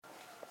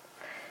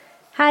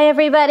Hi,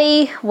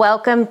 everybody.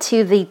 Welcome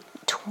to the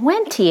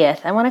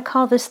 20th. I want to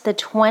call this the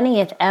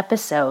 20th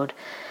episode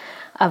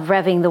of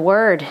Revving the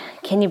Word.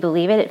 Can you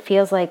believe it? It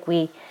feels like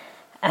we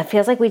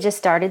just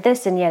started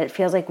this, and yet it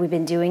feels like we've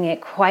been doing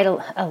it quite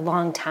a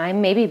long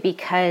time. Maybe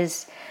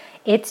because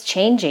it's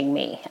changing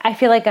me. I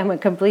feel like I'm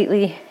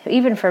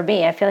even for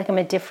me, I feel like I'm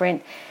a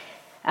different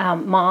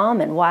mom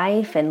and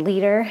wife and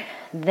leader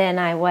than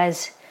I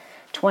was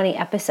 20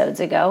 episodes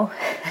ago.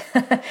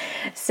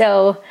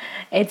 So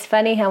it's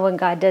funny how when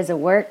God does a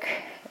work,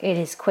 it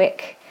is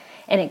quick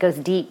and it goes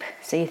deep.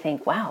 So you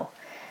think, wow,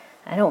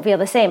 I don't feel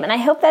the same. And I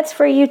hope that's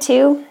for you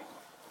too.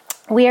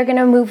 We are going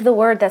to move the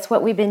word. That's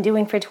what we've been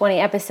doing for 20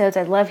 episodes.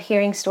 I love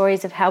hearing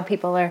stories of how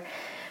they're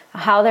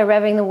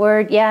revving the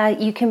word. Yeah,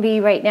 you can be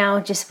right now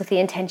just with the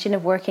intention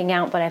of working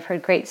out, but I've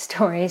heard great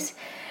stories.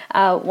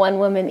 One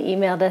woman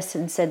emailed us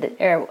and said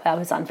that, or I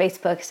was on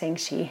Facebook saying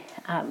she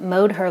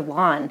mowed her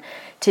lawn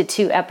to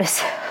 2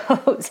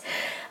 episodes.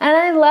 And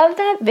I love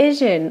that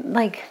vision.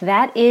 Like,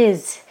 that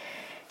is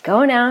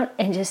going out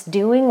and just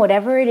doing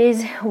whatever it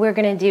is we're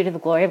going to do to the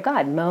glory of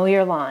God. Mow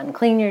your lawn,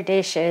 clean your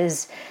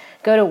dishes,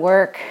 go to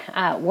work,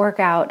 work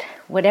out,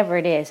 whatever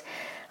it is.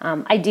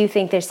 I do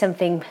think there's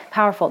something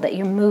powerful that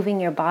you're moving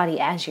your body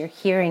as you're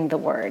hearing the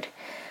word.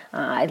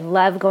 I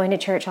love going to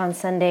church on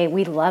Sunday.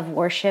 We love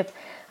worship.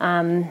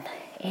 And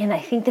I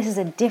think this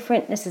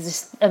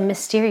is a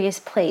mysterious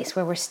place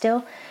where we're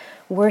still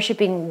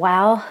worshiping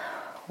while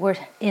we're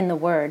in the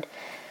Word.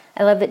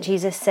 I love that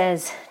Jesus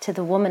says to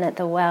the woman at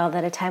the well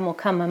that a time will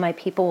come when my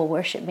people will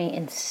worship me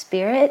in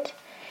spirit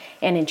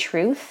and in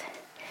truth.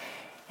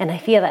 And I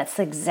feel that's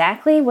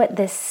exactly what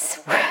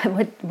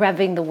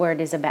revving the Word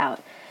is about.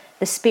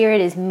 The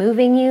Spirit is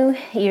moving you.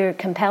 You're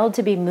compelled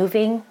to be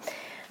moving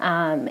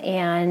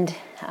and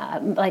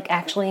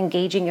actually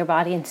engaging your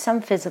body in some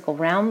physical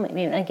realm. I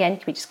mean, again, you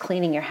could be just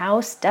cleaning your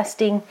house,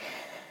 dusting,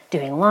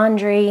 doing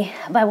laundry.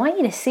 But I want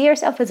you to see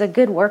yourself as a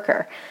good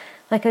worker.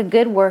 Like a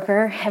good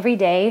worker every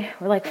day.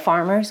 We're like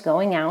farmers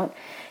going out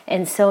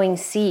and sowing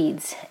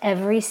seeds.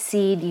 Every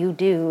seed you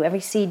do, every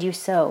seed you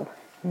sow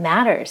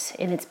matters,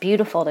 and it's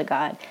beautiful to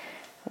God.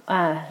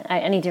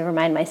 I need to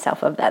remind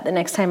myself of that the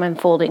next time I'm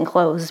folding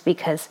clothes,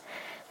 because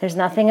there's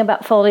nothing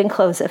about folding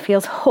clothes that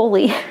feels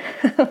holy.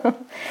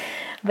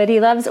 But He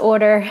loves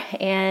order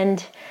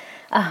and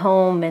a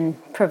home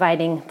and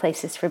providing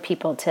places for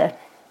people to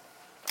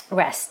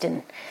rest.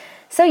 And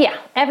so yeah,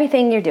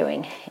 everything you're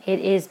doing, it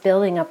is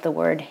building up the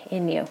word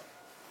in you.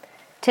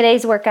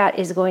 Today's workout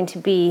is going to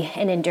be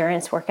an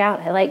endurance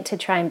workout. I like to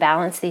try and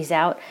balance these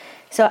out.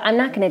 So I'm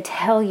not going to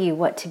tell you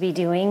what to be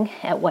doing,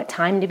 at what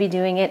time to be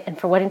doing it, and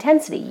for what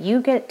intensity.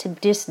 You get to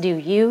just do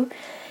you.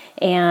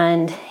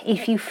 And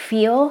if you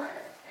feel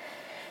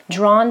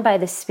drawn by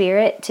the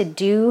Spirit to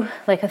do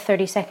like a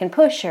 30-second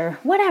push or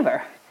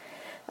whatever,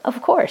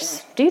 of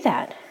course, do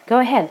that. Go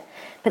ahead.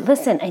 But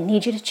listen, I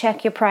need you to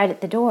check your pride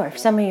at the door. If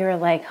some of you are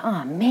like,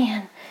 oh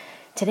man,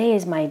 today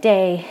is my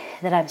day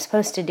that I'm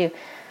supposed to do,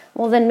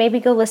 well then maybe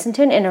go listen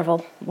to an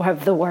interval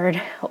of the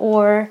word,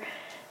 or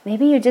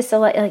maybe you just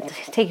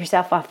take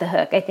yourself off the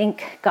hook. I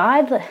think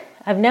God,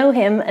 I've known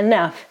Him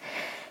enough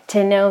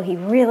to know He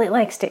really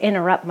likes to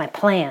interrupt my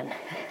plan.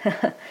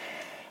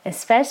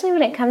 Especially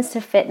when it comes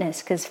to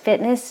fitness, because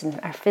fitness and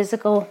our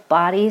physical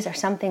bodies are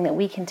something that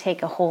we can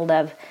take a hold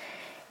of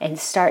and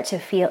start to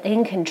feel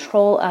in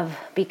control of,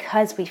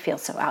 because we feel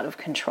so out of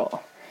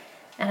control.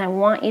 And I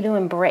want you to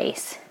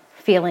embrace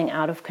feeling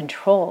out of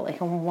control.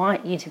 I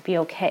want you to be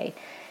okay.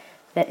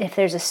 That if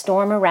there's a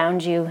storm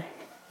around you,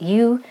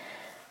 you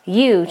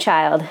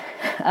child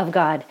of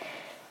God,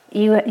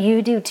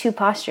 you do 2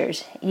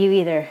 postures. You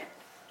either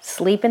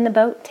sleep in the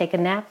boat, take a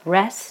nap,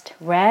 rest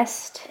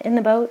in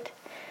the boat,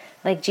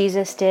 like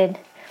Jesus did,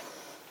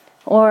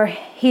 or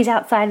He's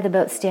outside of the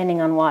boat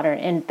standing on water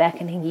and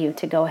beckoning you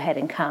to go ahead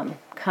and come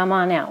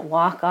on out,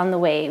 walk on the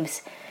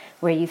waves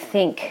where you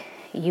think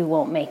you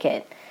won't make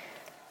it.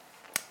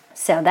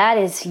 So that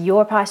is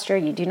your posture.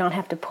 You do not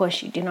have to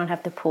push, you do not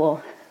have to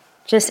pull.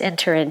 Just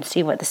enter and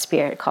see what the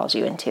Spirit calls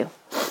you into.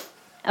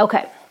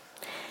 Okay,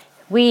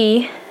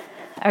 we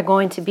are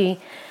going to be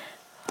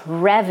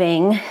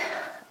revving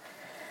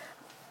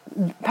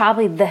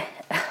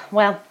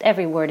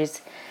every word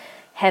is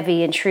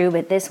heavy and true,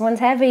 but this one's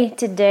heavy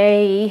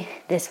today.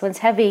 This one's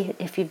heavy.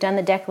 If you've done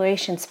the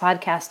Declarations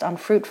podcast on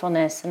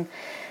fruitfulness and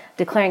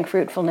declaring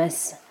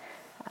fruitfulness,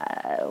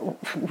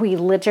 we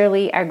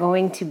literally are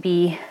going to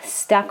be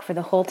stuck for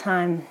the whole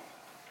time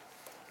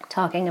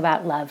talking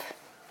about love.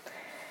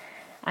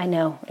 I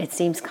know it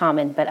seems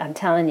common, but I'm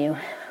telling you,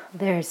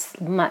 there's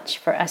much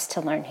for us to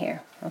learn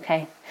here,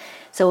 okay?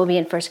 So we'll be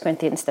in 1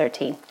 Corinthians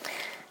 13.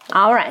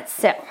 All right,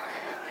 so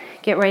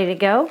get ready to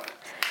go.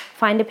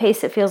 Find a pace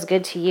that feels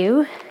good to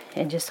you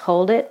and just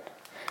hold it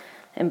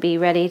and be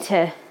ready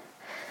to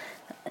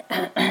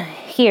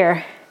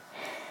hear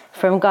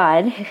from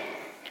God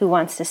who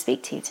wants to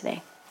speak to you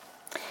today.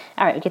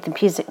 All right, we get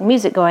the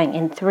music going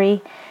in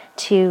 3,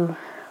 2,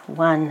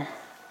 1,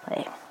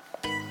 play.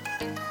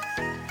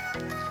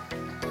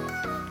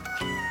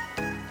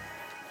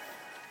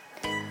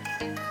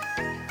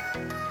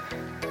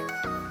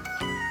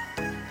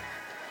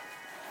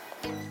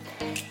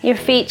 Your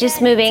feet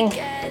just moving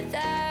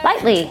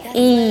lightly,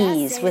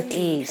 with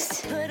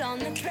ease.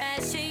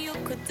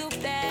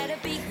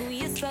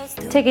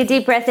 Take a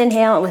deep breath,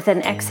 inhale with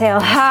an exhale.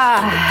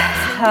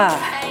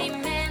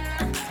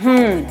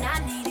 Good.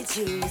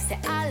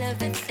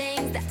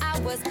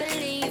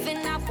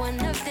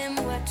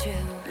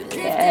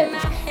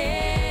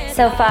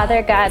 So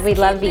Father God, we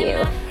love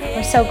you.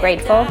 We're so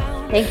grateful.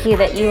 Thank you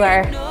that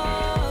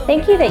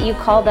you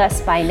called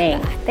us by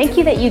name. Thank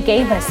you that you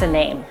gave us a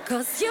name.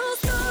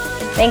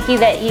 Thank you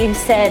that you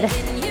said,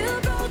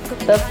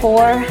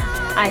 before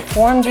I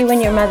formed you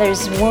in your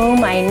mother's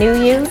womb, I knew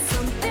you.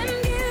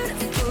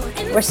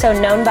 We're so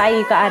known by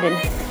you, God, and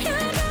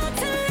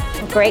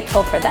we're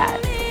grateful for that.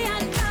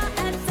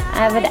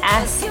 I would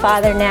ask,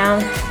 Father, now,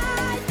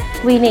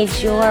 we need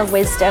your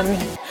wisdom,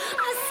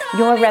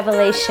 your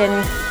revelation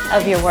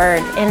of your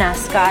word in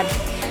us, God.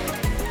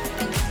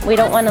 We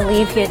don't want to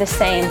leave here the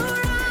same.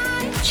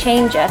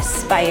 Change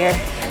us by your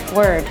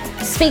word.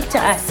 Speak to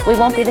us. We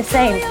won't be the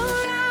same.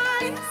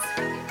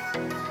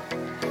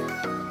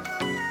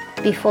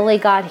 Be fully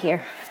God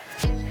here.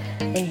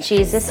 In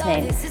Jesus'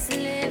 name,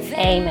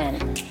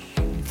 amen.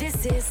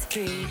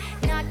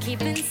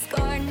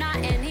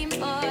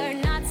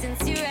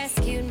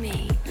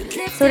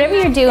 So whatever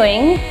you're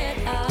doing,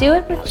 do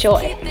it with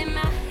joy.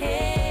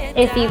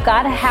 If you've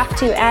got a have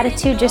to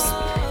attitude, just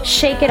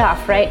shake it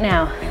off right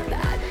now.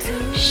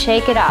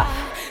 Shake it off.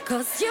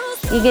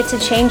 You get to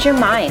change your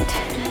mind.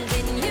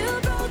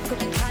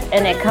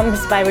 And it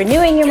comes by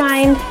renewing your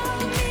mind.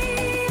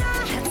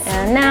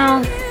 And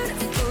now,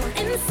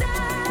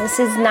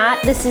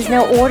 this is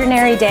no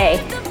ordinary day.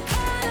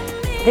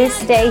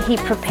 This day he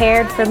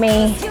prepared for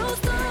me,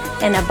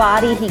 and a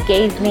body he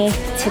gave me.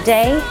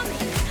 Today,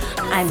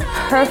 I'm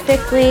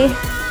perfectly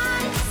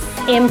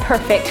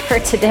imperfect for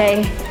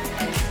today.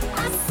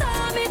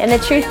 And the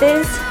truth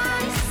is,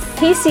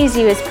 he sees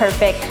you as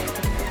perfect,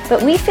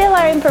 but we feel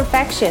our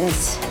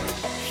imperfections.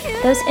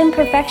 Those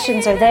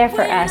imperfections are there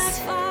for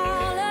us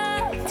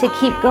to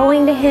keep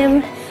going to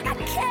him,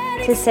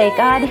 to say,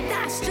 God,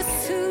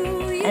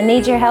 I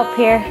need your help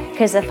here,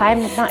 because if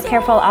I'm not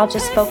careful, I'll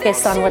just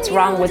focus on what's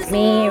wrong with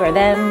me or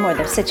them or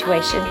the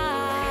situation.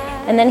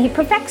 And then he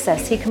perfects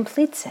us, he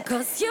completes it.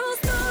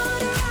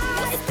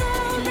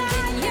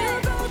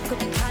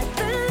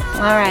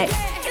 All right,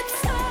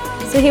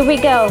 so here we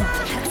go.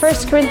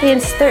 1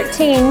 Corinthians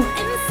 13.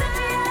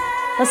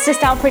 Let's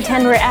just all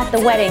pretend we're at the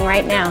wedding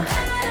right now.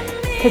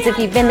 Because if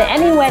you've been to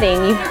any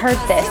wedding, you've heard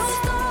this.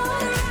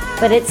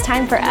 But it's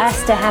time for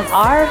us to have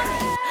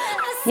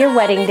your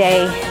wedding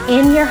day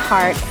in your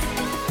heart,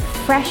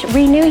 fresh.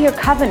 Renew your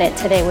covenant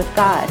today with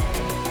God.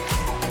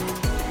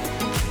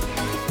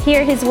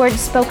 Hear his word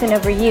spoken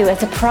over you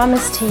as a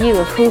promise to you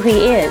of who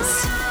he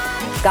is.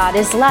 God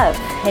is love.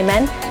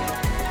 Amen.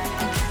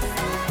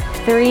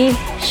 3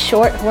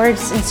 short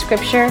words in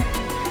scripture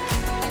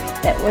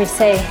that we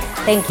say,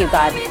 thank you,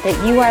 God,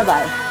 that you are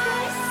love.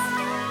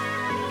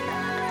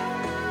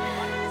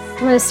 I'm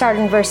going to start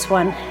in verse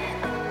 1.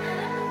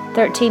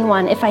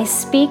 13:1. If I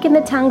speak in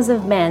the tongues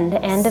of men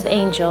and of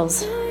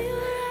angels,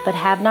 but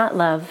have not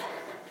love,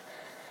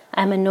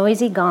 I am a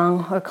noisy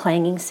gong or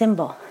clanging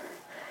cymbal.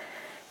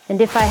 And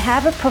if I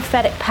have a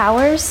prophetic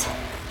powers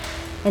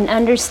and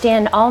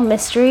understand all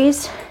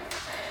mysteries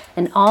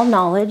and all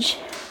knowledge,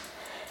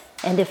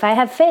 and if I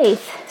have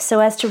faith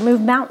so as to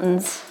remove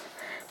mountains,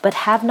 but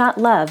have not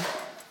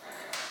love,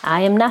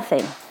 I am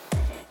nothing.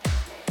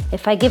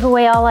 If I give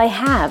away all I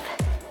have,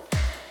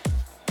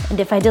 and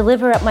if I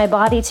deliver up my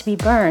body to be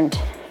burned,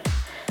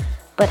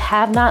 but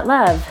have not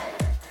love,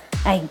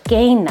 I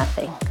gain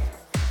nothing.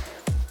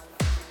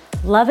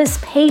 Love is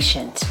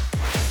patient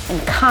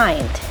and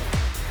kind.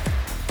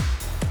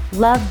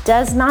 Love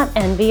does not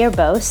envy or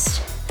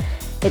boast.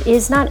 It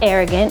is not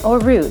arrogant or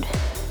rude.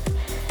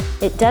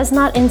 It does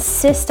not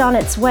insist on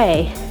its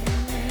way.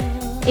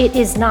 It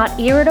is not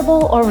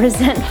irritable or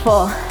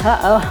resentful.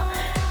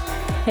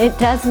 It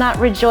does not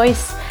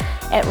rejoice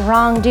at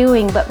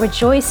wrongdoing, but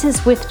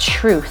rejoices with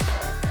truth.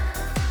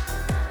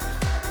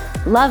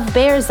 Love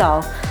bears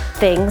all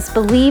things,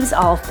 believes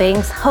all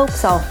things,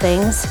 hopes all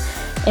things,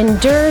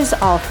 endures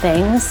all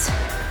things.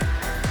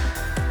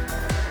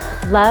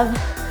 Love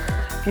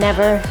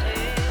never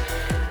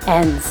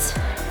ends.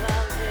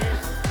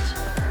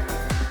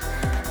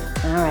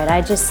 All right,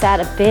 I just sat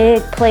a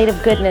big plate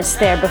of goodness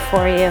there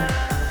before you.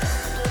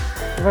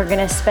 We're going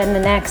to spend the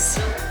next,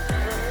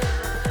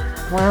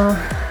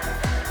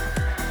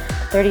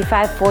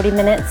 35, 40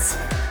 minutes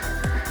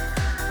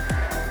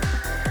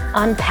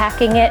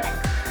unpacking it,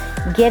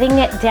 getting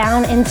it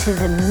down into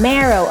the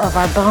marrow of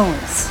our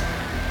bones.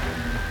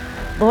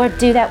 Lord,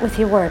 do that with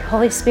your word.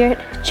 Holy Spirit,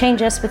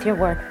 change us with your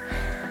word.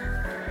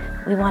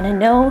 We want to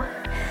know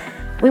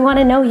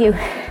you.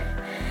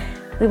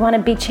 We want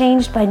to be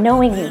changed by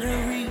knowing you.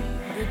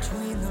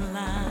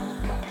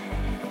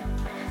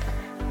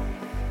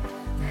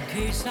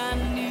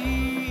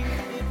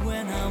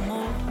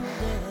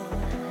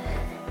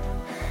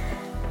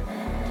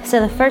 So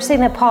the first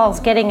thing that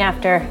Paul's getting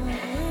after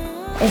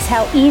is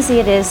how easy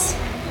it is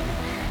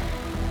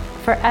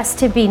for us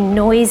to be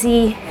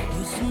noisy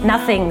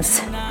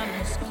nothings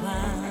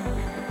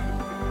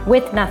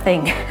with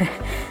nothing.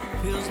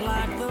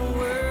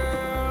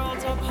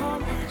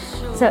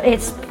 So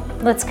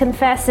let's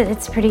confess that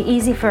it's pretty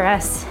easy for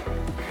us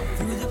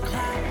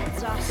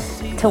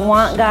to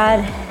want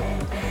God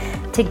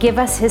to give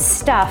us his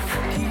stuff,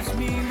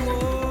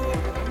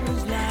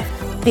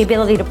 the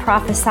ability to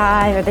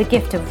prophesy, or the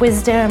gift of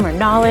wisdom, or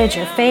knowledge,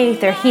 or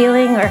faith, or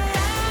healing, or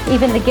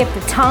even the gift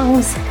of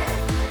tongues,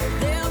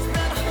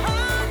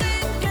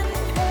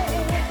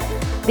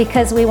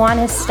 because we want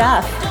his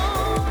stuff.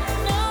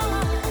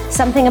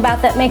 Something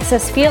about that makes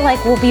us feel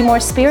like we'll be more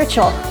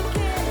spiritual.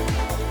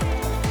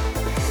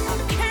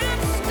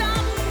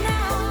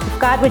 If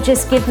God would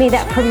just give me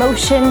that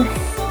promotion,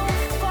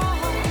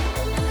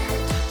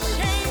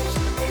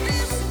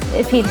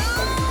 if he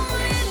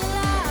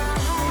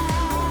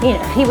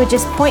would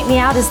just point me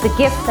out as the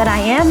gift that I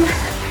am,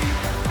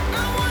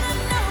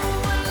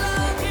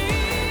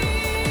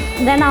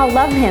 then I'll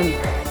love him.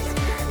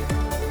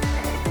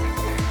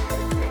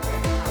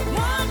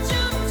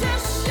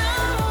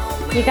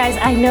 You guys,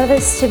 I know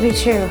this to be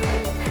true.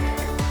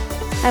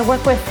 I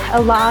work with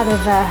a lot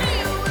of,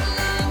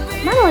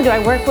 not only do I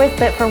work with,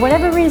 but for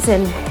whatever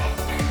reason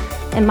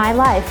in my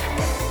life,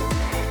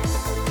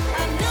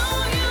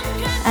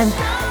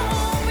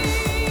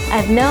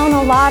 I've known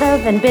a lot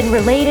of and been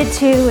related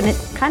to, and it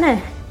kind of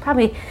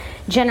probably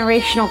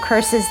generational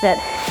curses that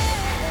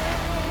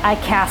I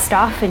cast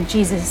off in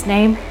Jesus'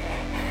 name,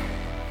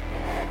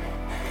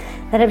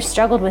 that have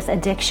struggled with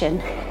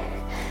addiction.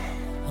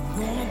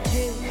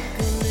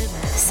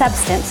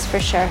 Substance, for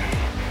sure.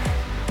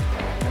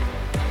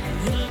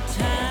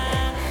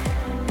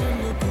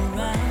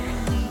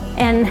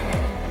 And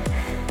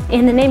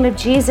in the name of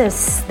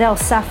Jesus, they'll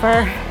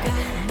suffer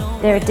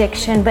their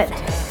addiction, but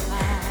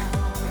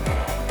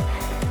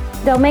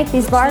they'll make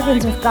these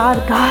bargains with God.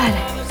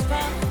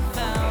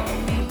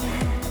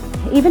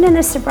 Even in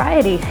their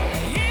sobriety,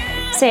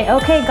 say,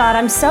 okay, God,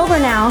 I'm sober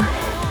now,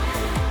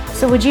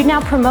 so would you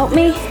now promote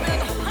me?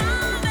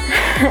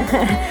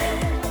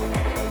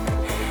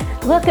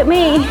 Look at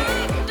me.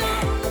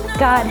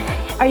 God,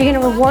 are you going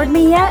to reward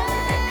me yet?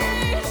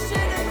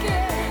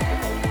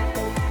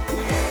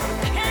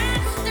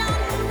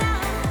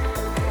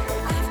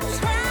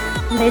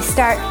 And they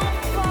start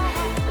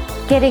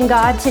getting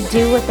God to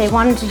do what they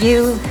want him to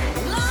do,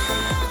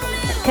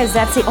 because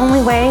that's the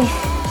only way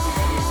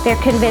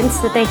they're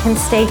convinced that they can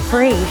stay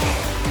free.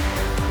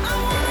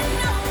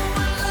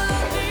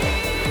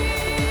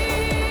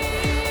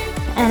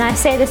 And I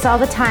say this all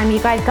the time, you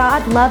guys,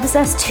 God loves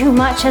us too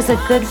much as a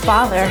good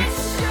father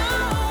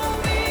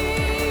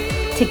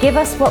to give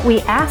us what we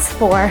ask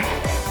for.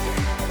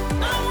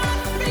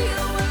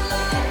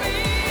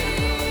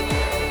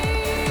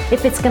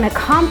 If it's going to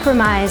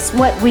compromise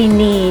what we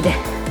need.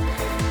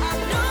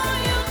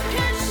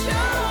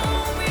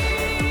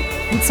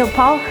 And so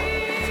Paul,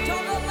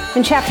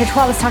 in chapter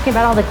 12, is talking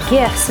about all the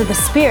gifts of the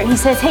Spirit. He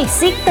says, hey,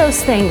 seek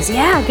those things.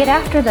 Yeah, get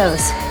after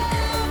those.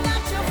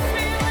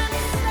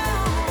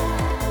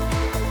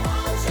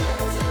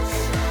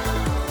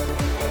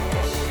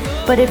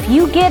 But if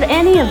you get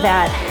any of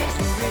that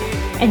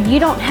and you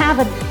don't have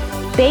a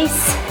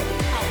base,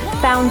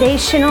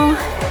 foundational,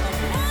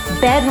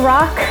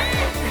 bedrock,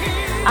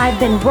 I've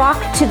been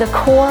rocked to the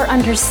core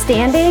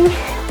understanding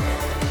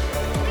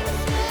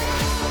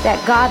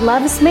that God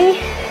loves me,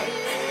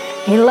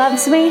 he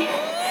loves me,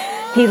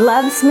 he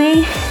loves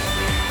me,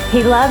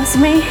 he loves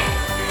me.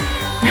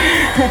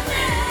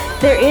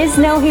 There is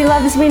no he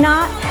loves me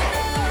not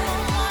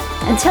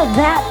until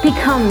that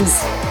becomes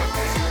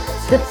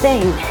the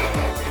thing.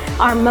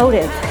 Our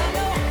motive,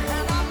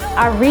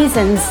 our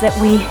reasons that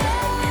we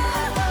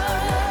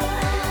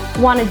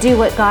want to do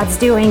what God's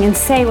doing and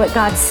say what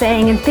God's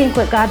saying and think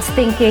what God's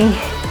thinking.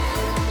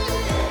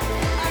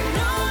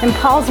 And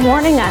Paul's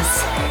warning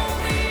us,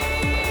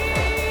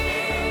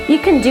 you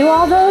can do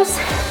all those.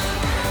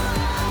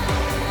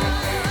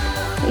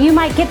 You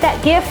might get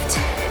that gift,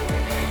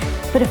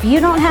 but if you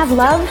don't have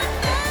love,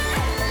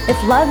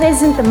 if love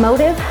isn't the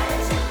motive,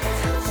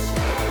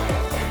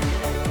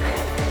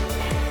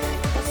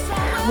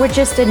 we're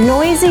just a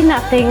noisy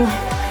nothing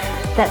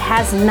that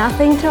has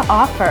nothing to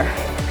offer.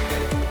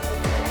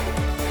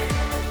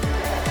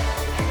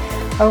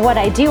 Or what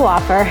I do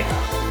offer,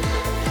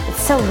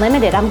 it's so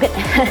limited. I'm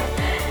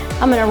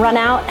gonna run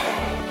out,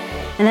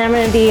 and then I'm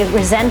gonna be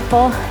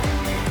resentful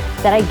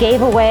that I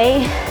gave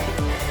away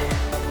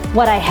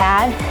what I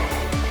had.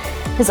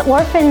 Because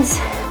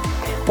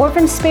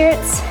orphan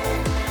spirits,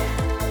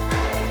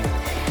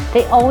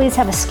 they always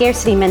have a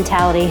scarcity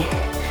mentality.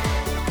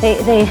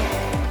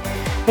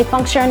 They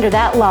function under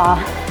that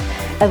law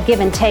of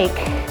give and take.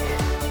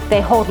 They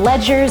hold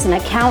ledgers and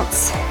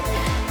accounts.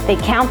 They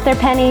count their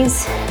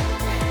pennies.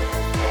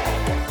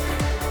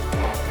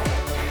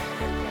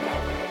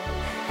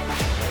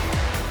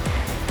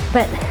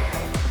 But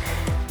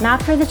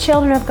not for the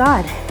children of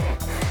God.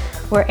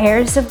 We're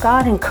heirs of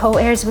God and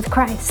co-heirs with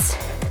Christ.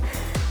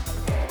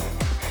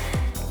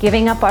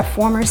 Giving up our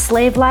former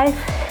slave life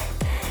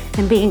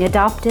and being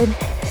adopted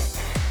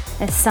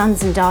as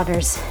sons and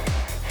daughters.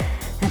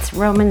 That's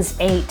Romans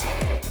 8.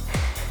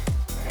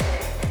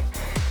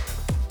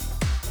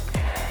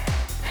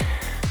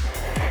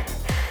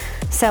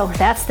 So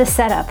that's the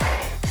setup.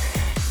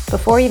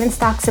 Before he even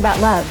talks about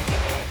love,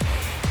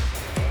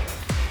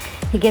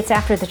 he gets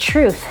after the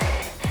truth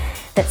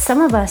that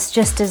some of us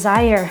just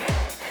desire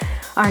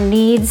our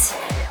needs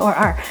or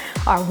our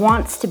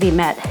wants to be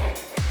met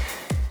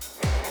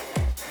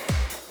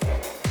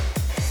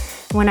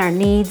when our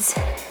needs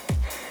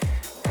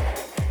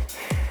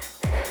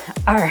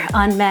are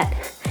unmet.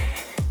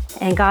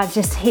 And God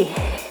just,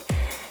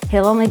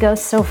 he'll only go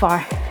so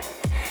far.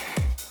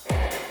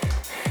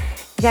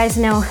 You guys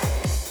know,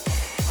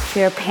 if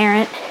you're a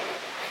parent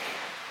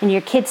and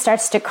your kid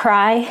starts to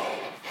cry,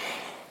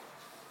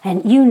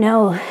 and you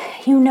know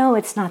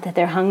it's not that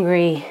they're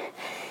hungry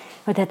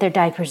or that their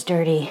diaper's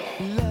dirty.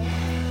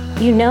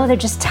 You know they're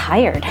just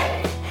tired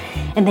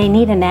and they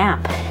need a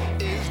nap.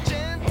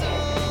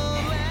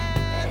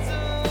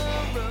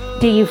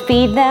 Do you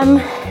feed them?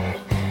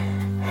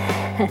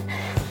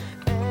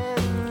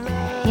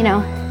 You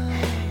know,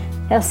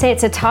 they'll say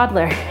it's a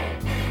toddler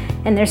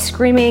and they're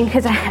screaming,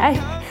 because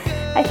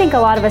I think a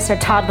lot of us are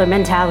toddler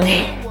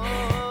mentality.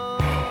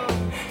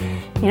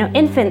 You know,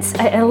 infants,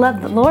 I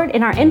love the Lord.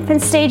 In our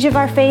infant stage of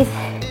our faith,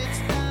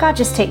 God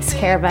just takes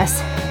care of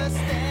us.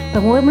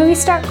 But when we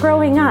start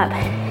growing up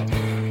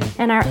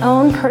and our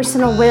own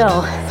personal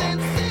will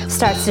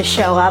starts to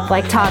show up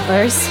like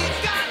toddlers,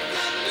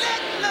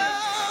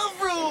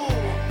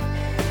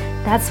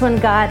 that's when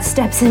God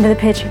steps into the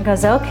picture and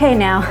goes, okay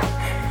now,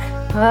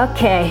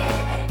 okay,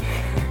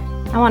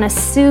 I want to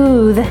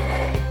soothe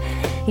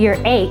your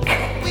ache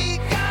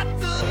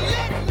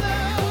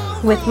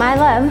with my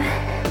love,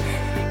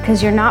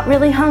 because you're not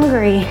really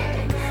hungry.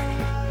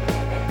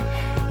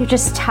 You're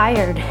just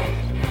tired.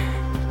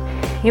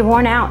 You're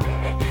worn out.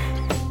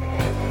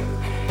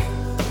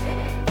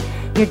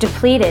 You're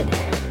depleted.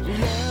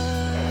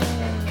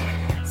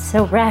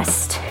 So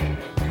rest.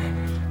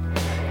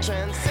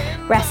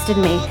 Rest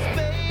in me.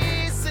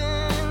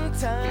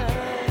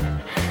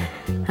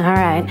 All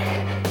right.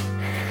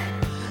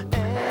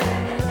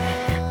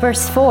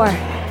 Verse 4.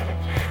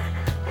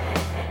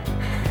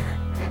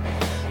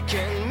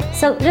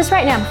 So just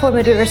right now, before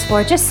we do verse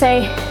 4, just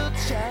say,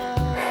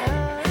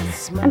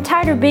 I'm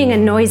tired of being a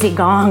noisy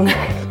gong.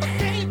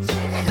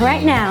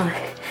 Right now,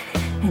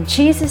 in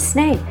Jesus'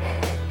 name,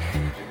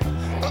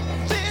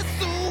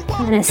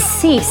 I'm going to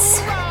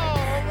cease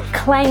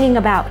clanging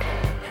about.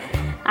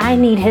 I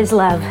need his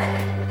love.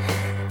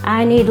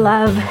 I need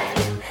love.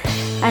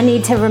 I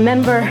need to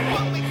remember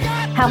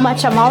how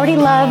much I'm already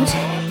loved.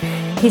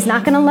 He's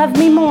not going to love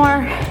me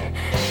more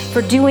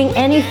for doing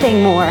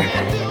anything more.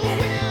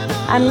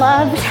 I'm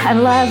loved,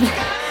 I'm loved,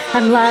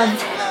 I'm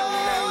loved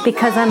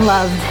because I'm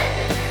loved.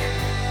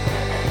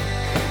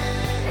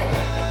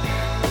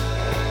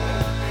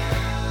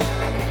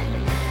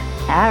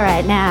 All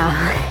right, now,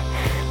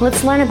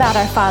 let's learn about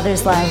our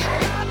Father's love.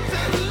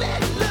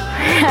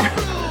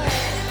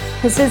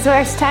 This is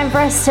where it's time for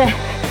us to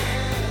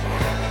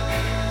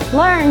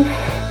learn.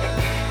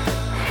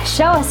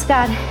 Show us,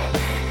 God,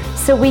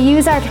 so we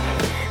use our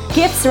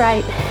gifts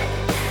right.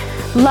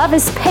 Love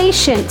is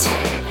patient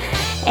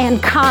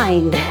and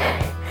kind.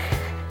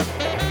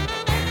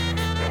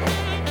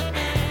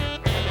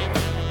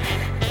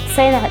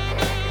 Say that.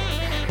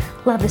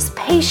 Love is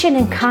patient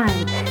and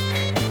kind.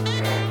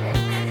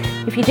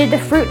 If you did the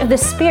fruit of the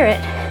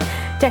Spirit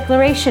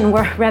declaration,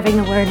 we're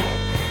revving the word.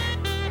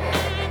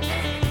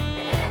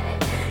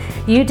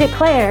 You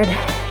declared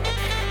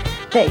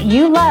that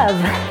you love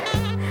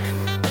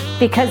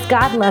because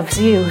God loves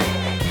you.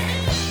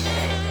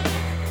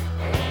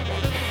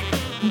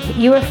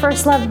 You were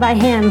first loved by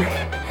him.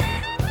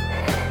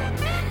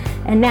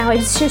 And now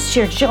it's just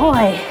your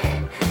joy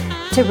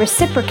to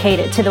reciprocate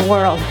it to the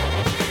world.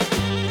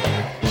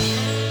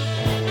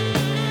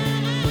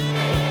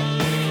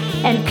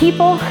 And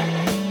people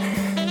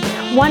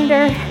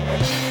wonder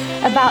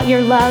about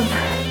your love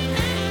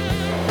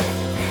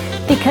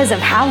because of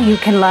how you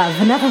can love.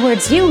 In other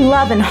words, you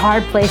love in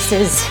hard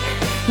places.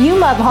 You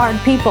love hard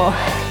people.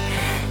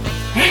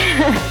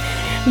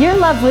 Your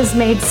love was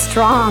made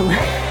strong.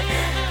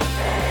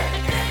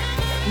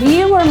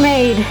 You were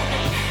made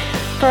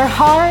for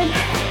hard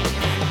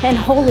and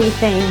holy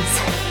things.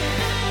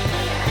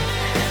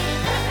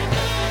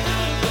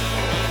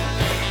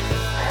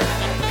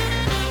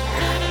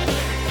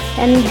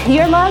 And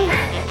your love,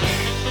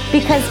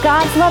 because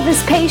God's love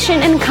is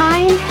patient and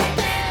kind,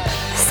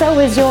 so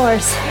is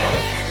yours.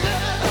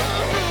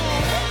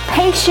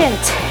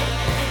 Patient,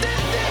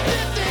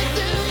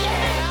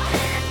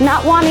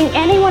 not wanting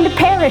anyone to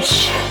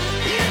perish.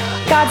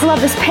 God's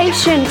love is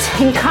patient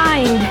and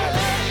kind,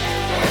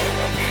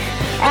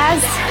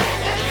 as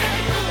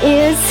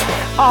is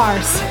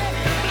ours.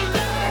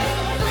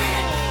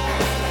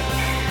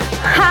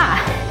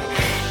 Ha!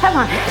 Come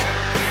on.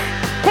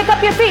 Pick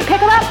up your feet. Pick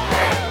them up.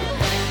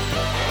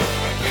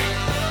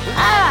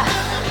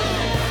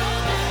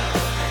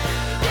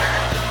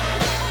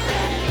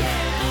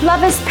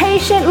 Love is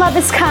patient. Love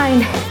is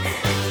kind.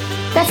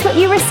 That's what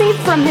you received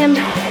from him.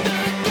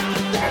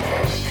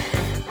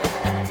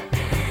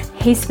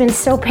 He's been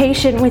so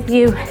patient with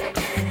you.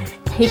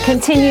 He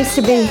continues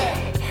to be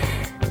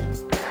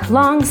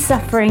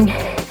long-suffering.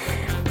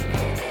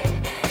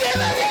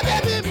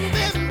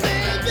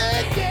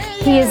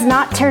 He is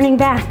not turning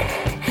back.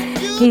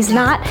 He's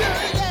not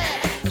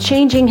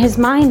changing his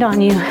mind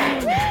on you.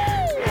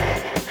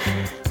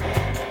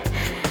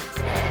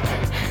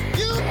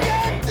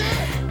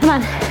 Come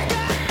on.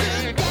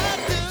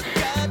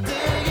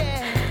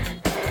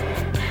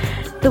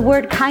 The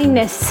word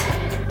kindness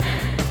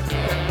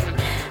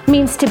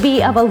means to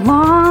be of a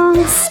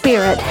long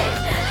spirit,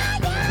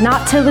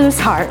 not to lose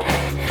heart.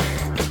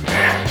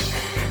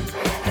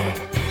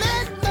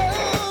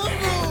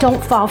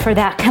 Don't fall for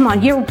that. Come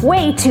on, you're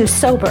way too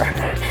sober.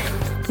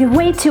 You're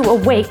way too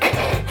awake.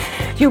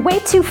 You're way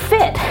too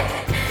fit.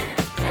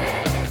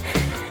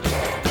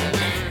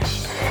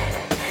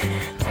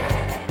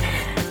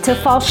 To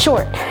fall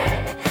short.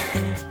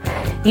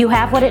 You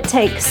have what it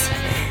takes.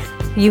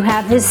 You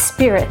have his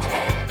spirit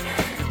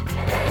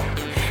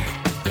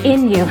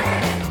in you,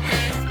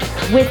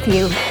 with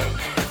you,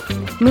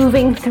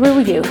 moving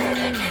through you.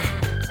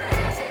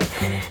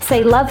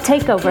 Say, love,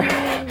 take over.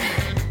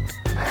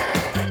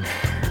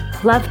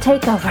 Love,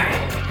 take over.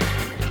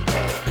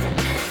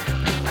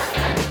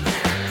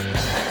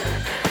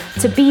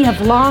 To be of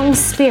long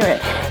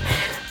spirit.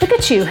 Look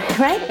at you,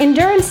 right?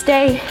 Endurance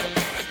Day.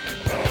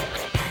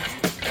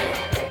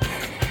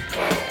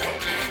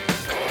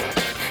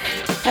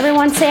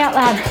 Everyone say out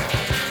loud,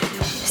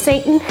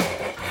 Satan,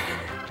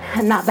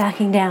 I'm not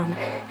backing down.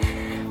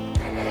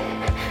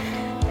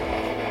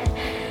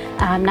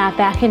 I'm not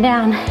backing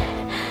down.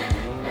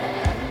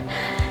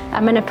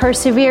 I'm going to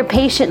persevere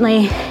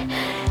patiently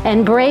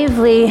and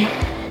bravely.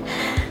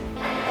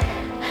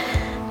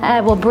 I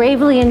will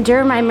bravely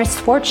endure my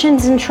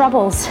misfortunes and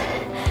troubles.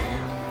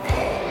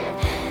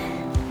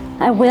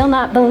 I will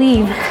not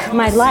believe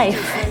my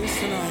life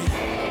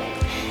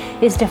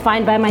is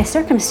defined by my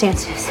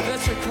circumstances.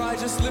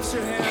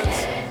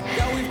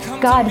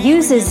 God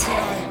uses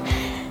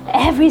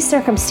every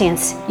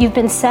circumstance. You've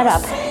been set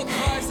up.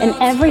 In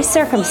every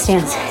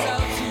circumstance,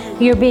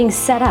 you're being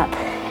set up.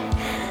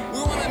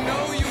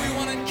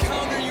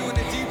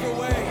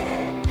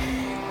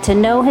 To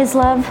know his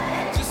love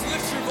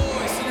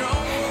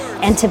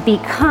and to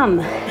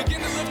become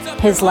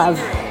his love.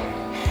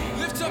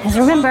 Because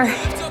remember,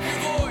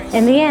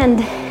 in the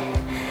end,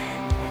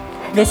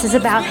 this is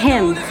about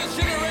him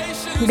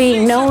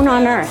being known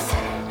on earth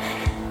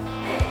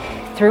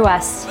through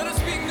us.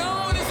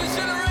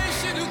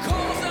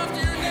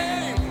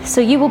 So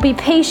you will be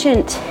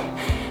patient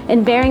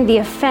in bearing the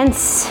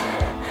offense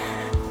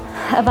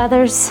of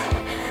others,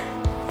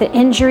 the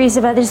injuries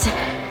of others.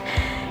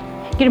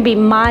 You're going to be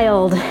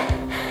mild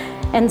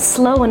and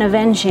slow in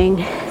avenging,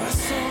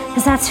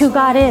 because that's who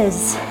God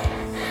is.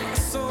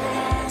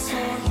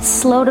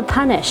 Slow to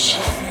punish.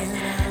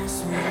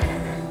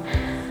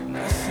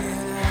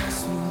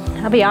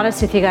 I'll be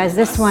honest with you guys,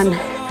 this one,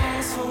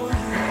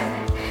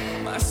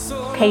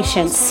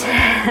 patience.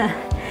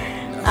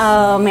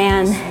 Oh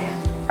man.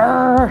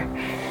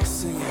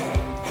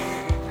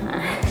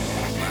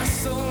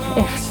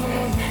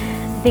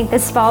 I think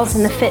this falls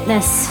in the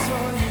fitness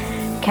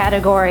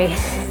category.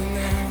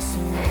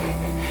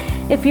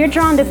 If you're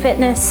drawn to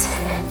fitness,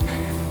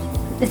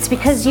 it's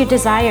because you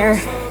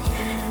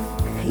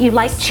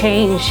like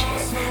change.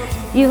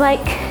 You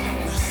like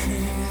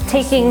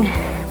taking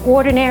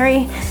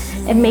ordinary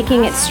and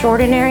making it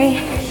extraordinary.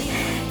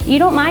 You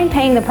don't mind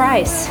paying the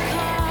price.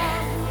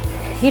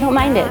 You don't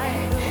mind it.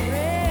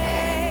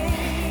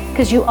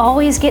 Because you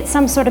always get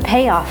some sort of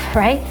payoff,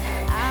 right?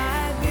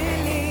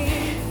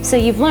 So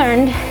you've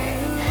learned,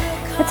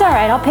 it's all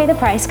right, I'll pay the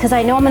price because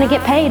I know I'm going to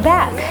get paid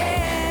back.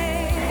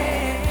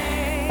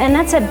 And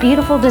that's a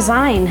beautiful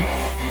design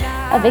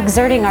of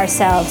exerting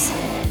ourselves,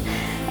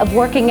 of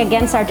working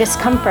against our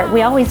discomfort.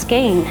 We always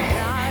gain.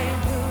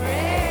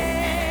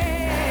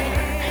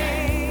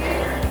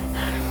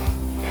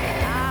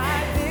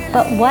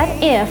 But what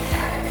if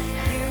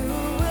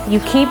you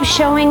keep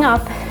showing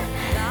up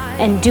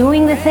and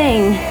doing the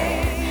thing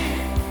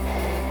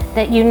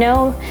that you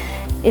know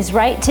is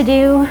right to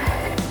do,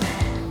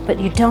 but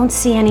you don't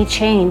see any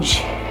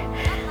change?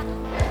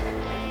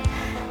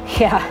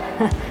 Yeah,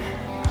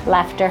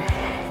 laughter.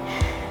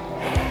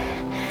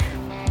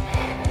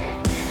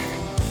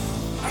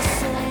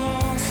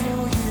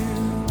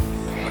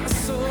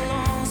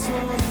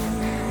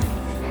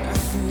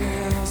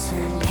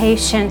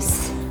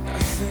 Patience.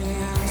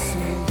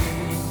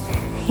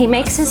 He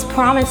makes his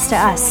promise to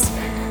us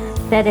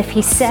that if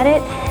he said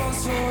it,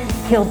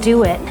 he'll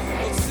do it.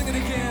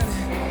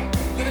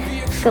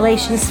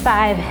 Galatians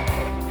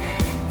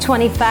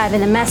 5:25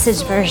 in the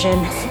Message version.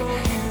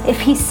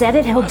 If he said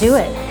it, he'll do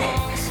it.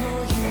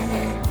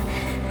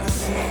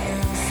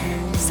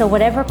 So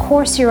whatever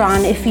course you're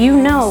on, if you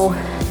know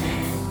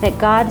that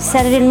God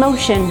set it in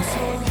motion,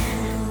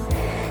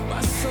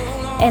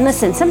 and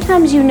listen,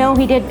 sometimes you know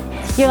he did,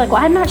 you're like,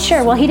 well, I'm not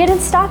sure. Well, he didn't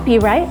stop you,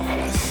 right?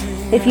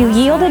 If you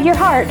yielded your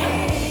heart,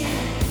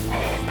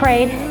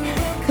 prayed,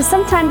 because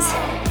sometimes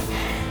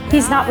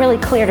he's not really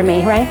clear to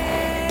me, right?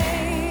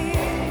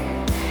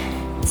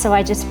 So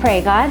I just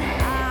pray, God,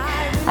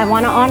 I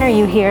want to honor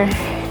you here.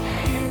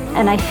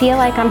 And I feel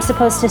like I'm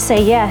supposed to say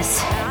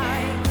yes.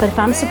 But if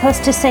I'm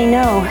supposed to say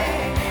no,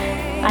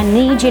 I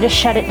need you to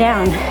shut it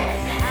down.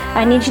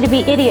 I need you to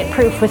be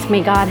idiot-proof with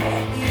me, God.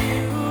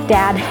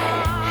 Dad.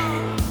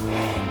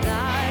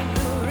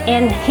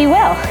 And he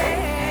will.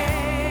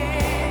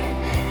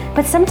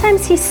 But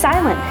sometimes he's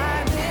silent.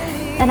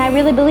 And I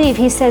really believe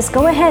he says,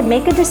 go ahead,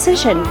 make a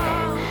decision.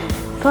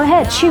 Go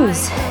ahead,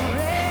 choose.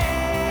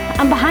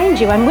 I'm behind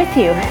you, I'm with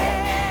you.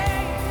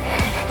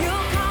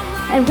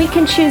 And we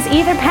can choose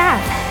either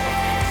path.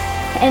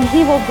 And he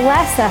will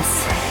bless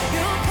us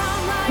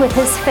with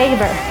his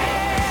favor.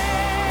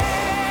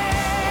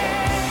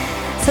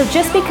 So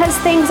just because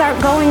things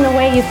aren't going the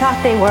way you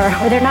thought they were,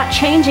 or they're not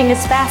changing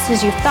as fast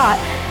as you thought,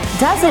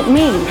 doesn't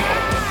mean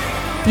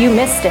you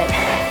missed it.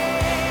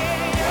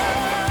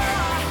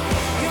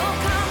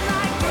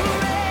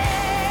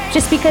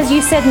 Just because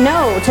you said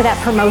no to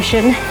that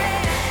promotion,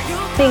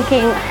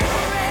 thinking,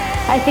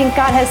 I think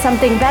God has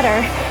something better,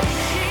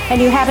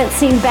 and you haven't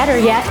seen better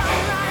yet,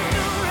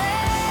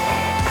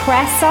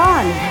 press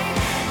on.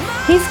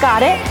 He's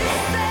got it.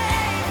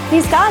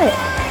 He's got it.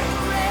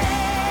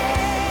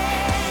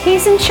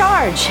 He's in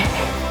charge.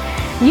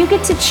 You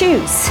get to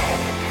choose.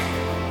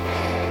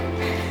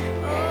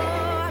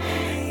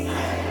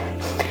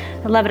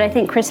 I love it. I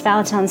think Chris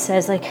Valaton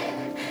says, like,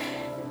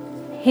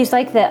 he's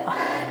like the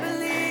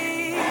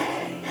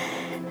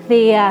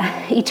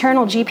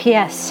eternal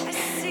GPS.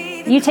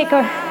 You take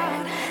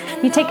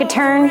a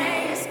turn,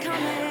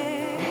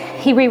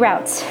 he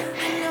reroutes.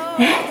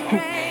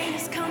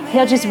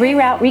 He'll just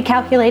reroute,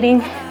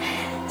 recalculating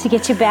to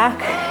get you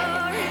back.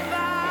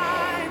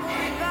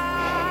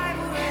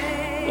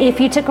 If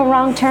you took a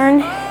wrong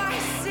turn,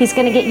 he's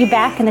going to get you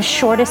back in the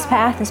shortest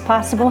path as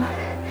possible.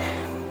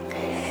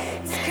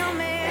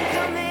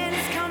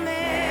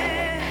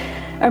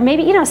 Or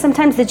maybe,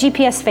 sometimes the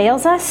GPS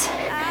fails us,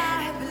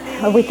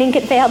 or we think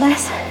it failed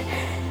us.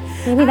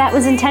 Maybe that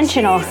was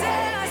intentional.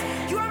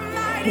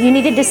 You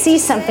needed to see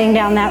something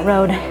down that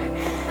road.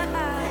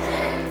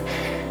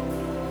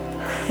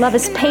 Love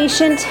is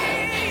patient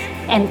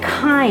and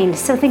kind.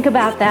 So think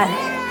about that.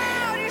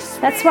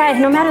 That's why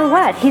no matter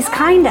what, he's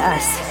kind to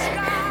us.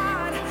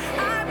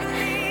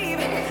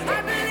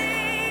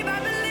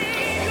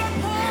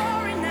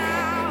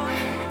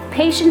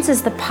 Patience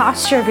is the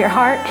posture of your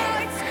heart.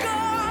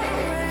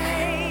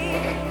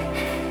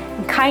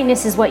 And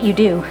kindness is what you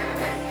do.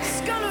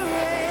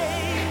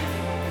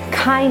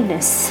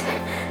 Kindness.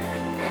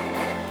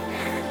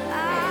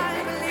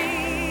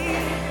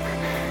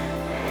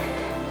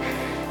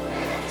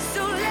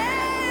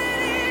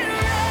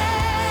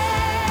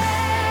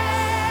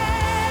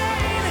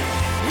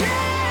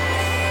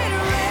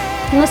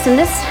 And listen,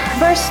 this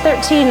verse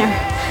 13, or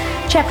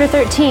chapter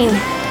 13,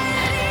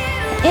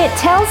 it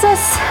tells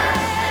us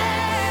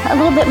a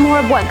little bit more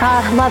of what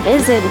God love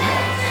isn't,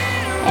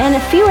 and a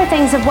fewer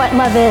things of what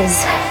love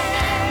is.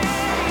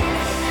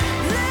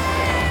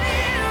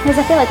 Because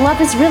I feel like love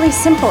is really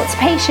simple. It's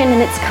patient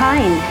and it's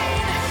kind.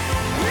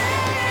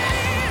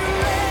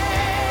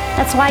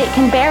 That's why it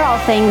can bear all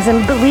things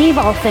and believe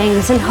all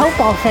things and hope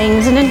all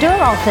things and endure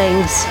all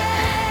things.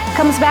 It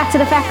comes back to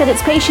the fact that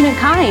it's patient and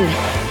kind.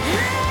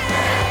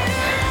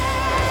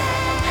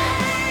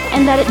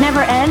 And that it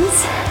never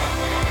ends.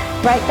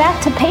 Right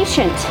back to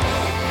patient.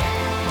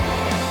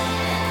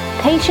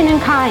 Patient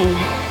and kind.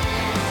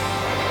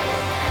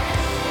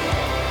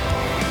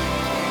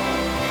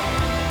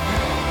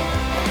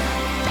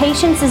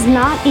 Patience is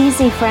not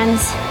easy,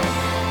 friends.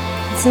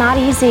 It's not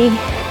easy.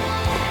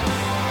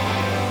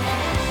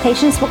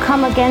 Patience will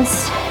come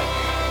against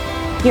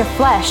your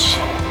flesh.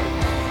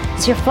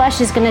 So your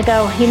flesh is going to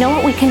go, you know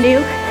what we can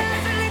do?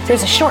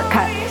 There's a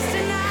shortcut.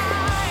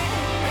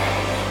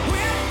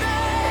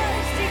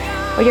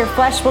 Or your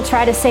flesh will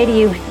try to say to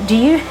you, do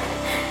you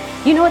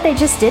know what they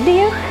just did to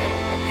you?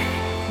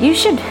 You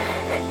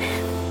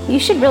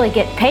should really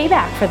get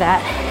payback for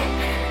that.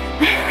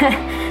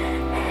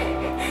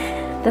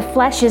 The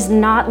flesh is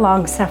not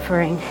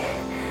long-suffering.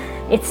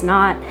 It's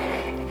not.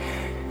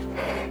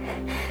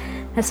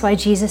 That's why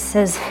Jesus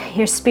says,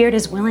 your spirit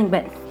is willing,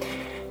 but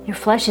your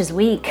flesh is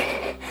weak.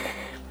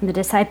 When the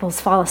disciples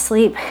fall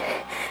asleep,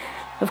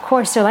 of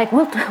course, they're like,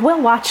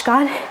 we'll watch,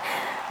 God.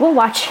 We'll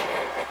watch.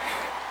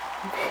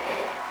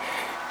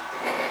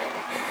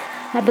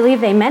 I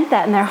believe they meant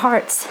that in their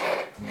hearts.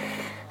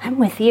 I'm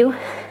with you.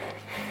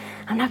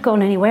 I'm not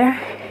going anywhere.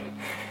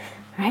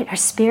 Right? Our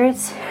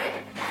spirits,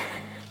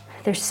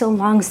 they're so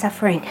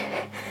long-suffering.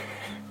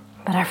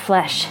 But our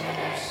flesh.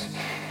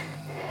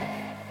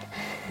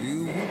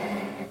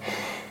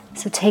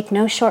 So take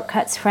no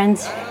shortcuts,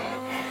 friends.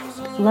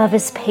 Love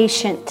is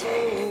patient.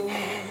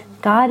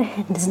 God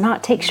does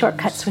not take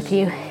shortcuts with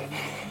you.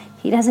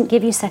 He doesn't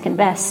give you second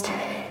best.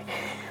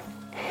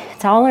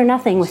 It's all or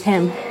nothing with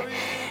him.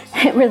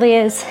 It really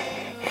is.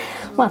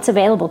 Well, it's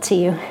available to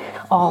you.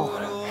 All.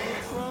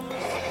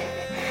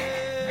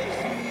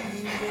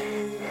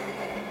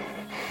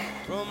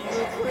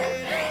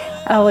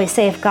 I always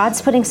say, if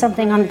God's putting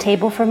something on the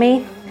table for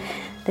me,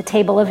 the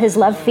table of his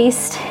love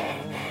feast,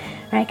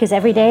 right? Because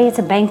every day it's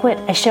a banquet.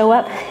 I show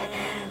up.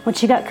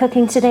 What you got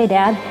cooking today,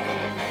 Dad?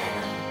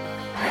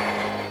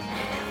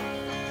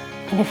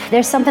 And if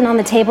there's something on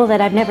the table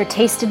that I've never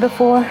tasted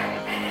before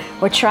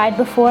or tried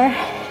before,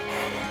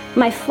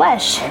 my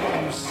flesh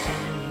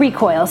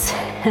recoils.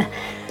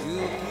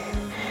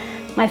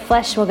 My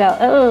flesh will go,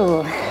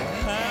 oh,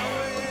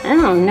 I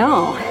don't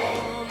know.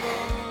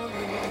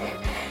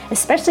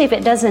 Especially if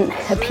it doesn't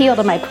appeal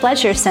to my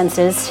pleasure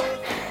senses,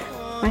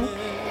 right?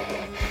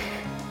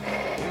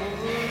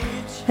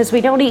 Because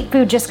we don't eat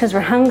food just because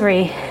we're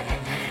hungry.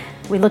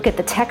 We look at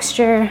the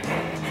texture,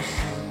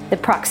 the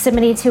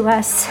proximity to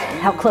us,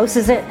 how close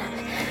is it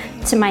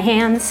to my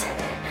hands,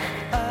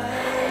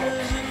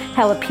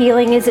 how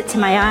appealing is it to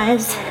my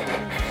eyes.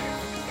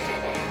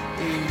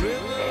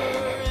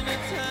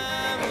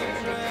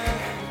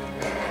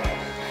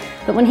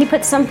 But when he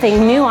puts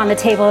something new on the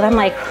table, I'm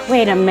like,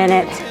 wait a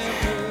minute,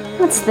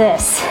 what's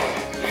this?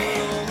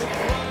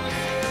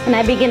 And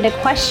I begin to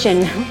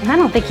question, I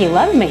don't think you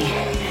love me.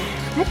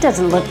 That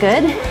doesn't look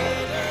good.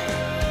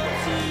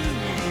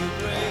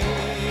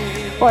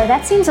 Or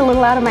that seems a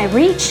little out of my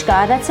reach,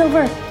 God.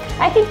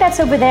 I think that's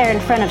over there in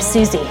front of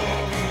Susie.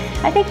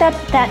 I think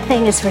that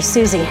thing is for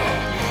Susie.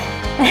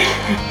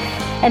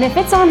 And if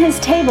it's on his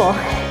table,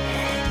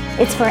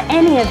 it's for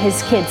any of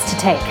his kids to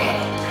take.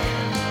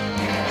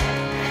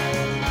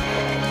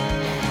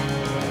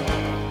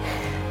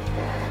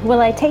 Will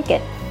I take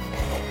it?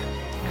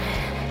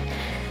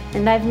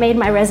 And I've made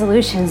my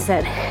resolutions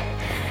that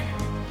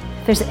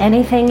if there's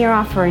anything you're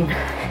offering,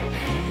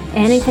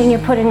 anything you're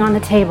putting on the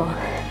table,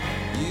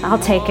 I'll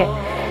take it.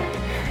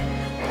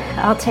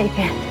 I'll take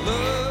it.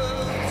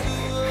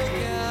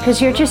 Because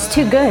you're just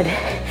too good.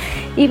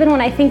 Even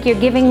when I think you're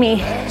giving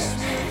me,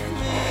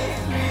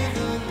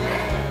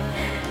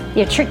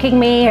 you're tricking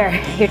me or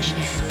you're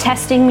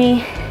testing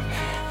me,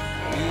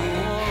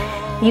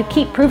 you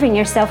keep proving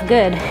yourself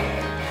good.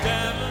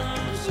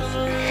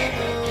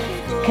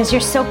 Because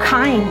you're so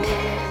kind.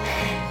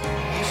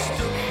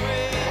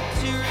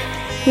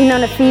 You know,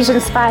 in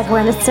Ephesians 5,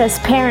 when it says,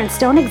 parents,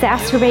 don't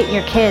exacerbate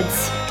your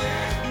kids.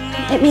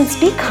 It means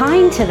be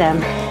kind to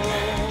them.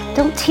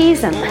 Don't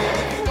tease them.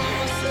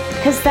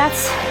 Because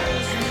that's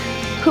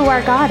who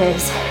our God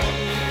is.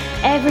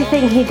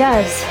 Everything he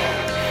does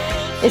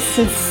is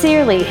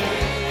sincerely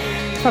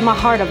from a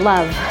heart of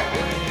love.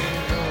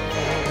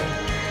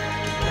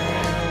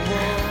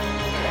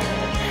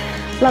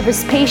 Love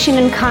is patient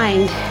and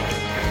kind.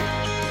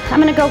 I'm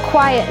going to go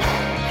quiet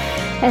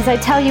as I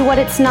tell you what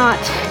it's not.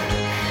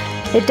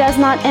 It does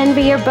not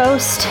envy or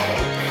boast.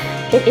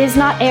 It is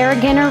not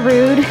arrogant or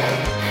rude.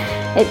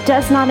 It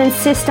does not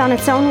insist on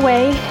its own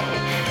way.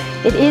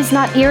 It is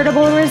not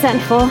irritable or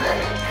resentful.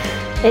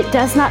 It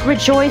does not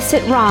rejoice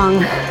at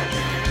wrong,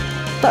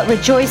 but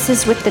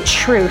rejoices with the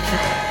truth.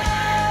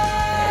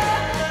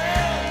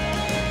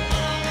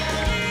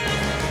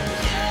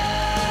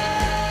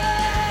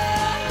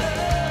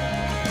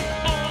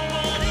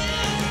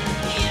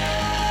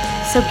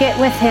 So get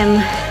with him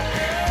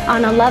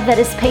on a love that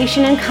is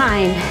patient and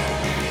kind.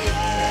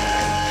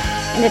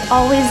 And it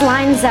always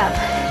lines up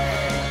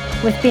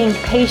with being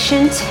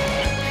patient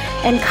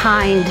and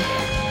kind.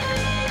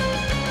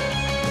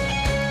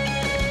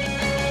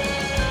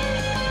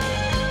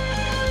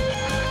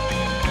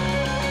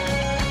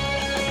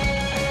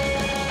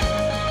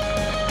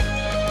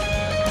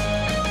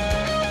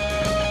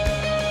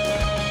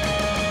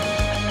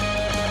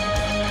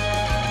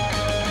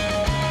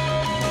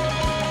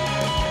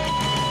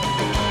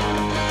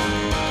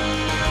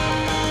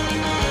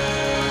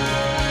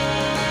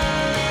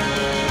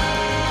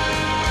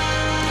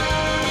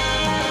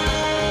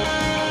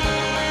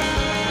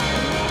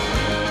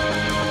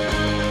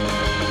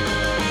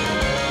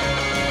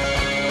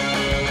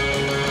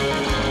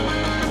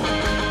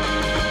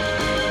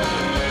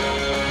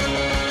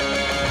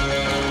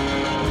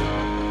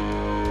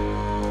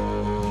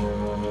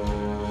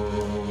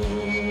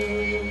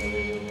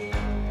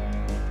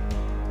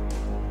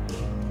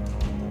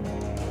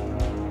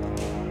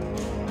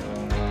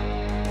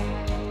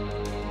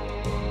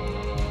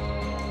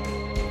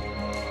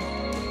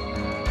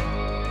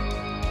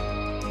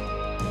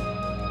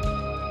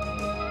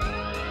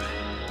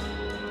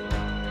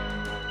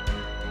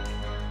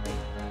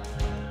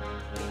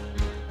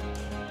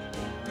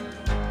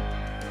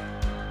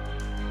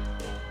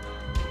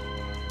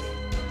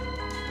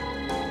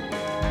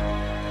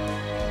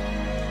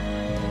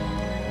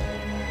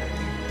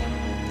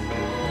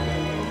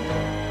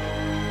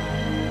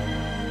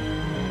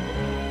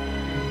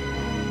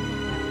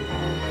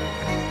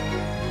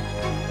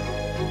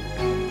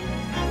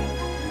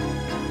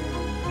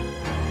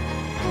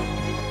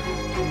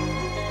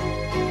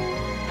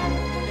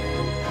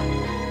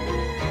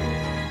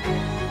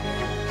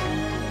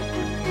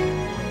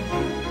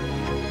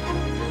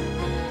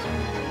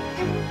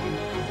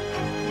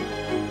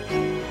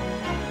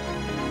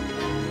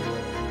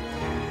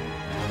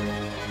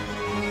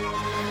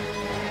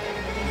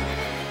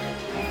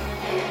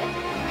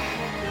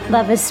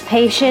 Love is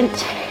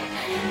patient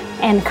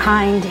and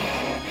kind.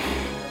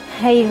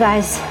 Hey, you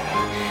guys,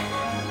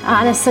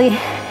 honestly,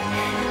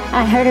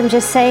 I heard him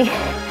just say,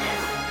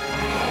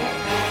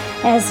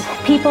 as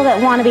people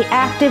that want to be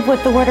active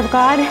with the Word of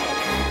God,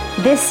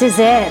 this is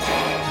it.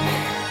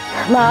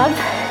 Love,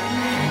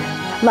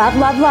 love,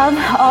 love, love.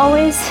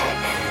 Always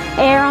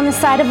err on the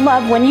side of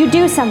love. When you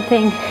do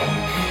something,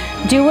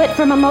 do it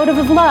from a motive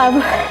of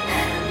love,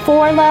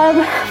 for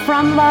love,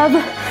 from love,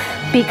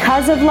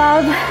 because of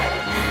love.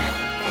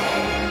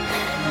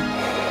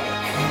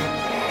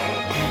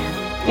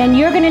 And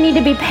you're going to need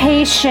to be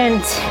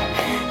patient,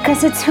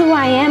 because it's who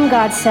I am,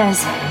 God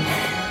says.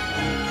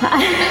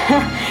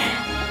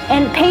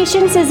 And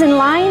patience is in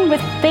line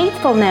with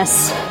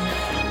faithfulness.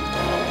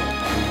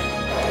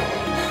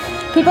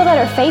 People that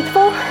are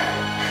faithful,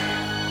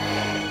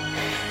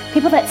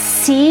 people that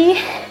see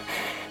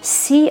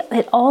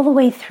it all the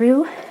way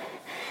through,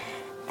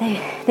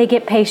 they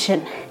get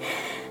patient.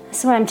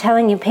 That's why I'm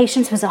telling you,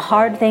 patience was a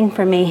hard thing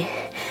for me.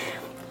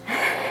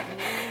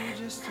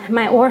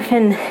 My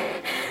orphan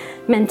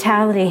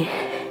mentality.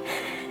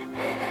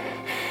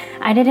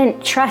 I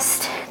didn't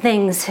trust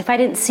things if I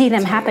didn't see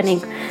them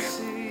happening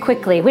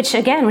quickly, which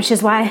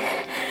is why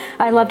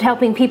I loved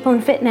helping people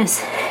in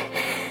fitness,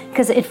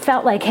 because it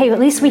felt like, hey, at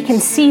least we can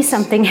see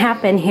something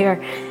happen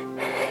here.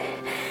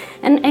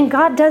 And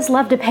God does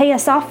love to pay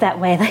us off that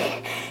way.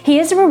 Like, He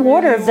is a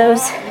rewarder of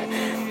those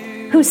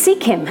who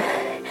seek Him.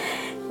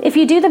 If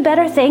you do the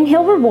better thing,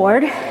 He'll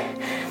reward.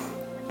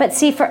 But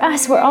see, for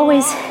us,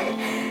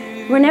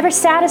 we're never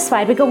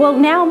satisfied. We go, well,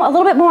 now a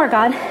little bit more,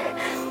 God.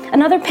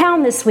 Another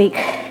pound this week.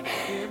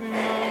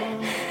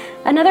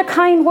 Another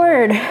kind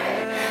word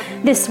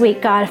this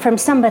week, God, from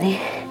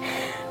somebody.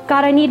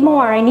 God, I need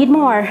more. I need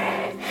more.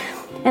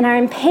 And our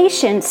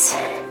impatience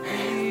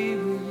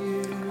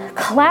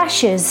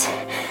clashes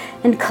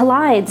and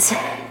collides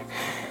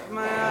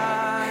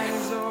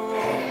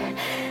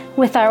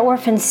with our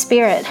orphan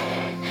spirit.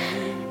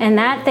 And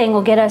that thing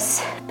will get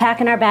us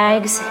packing our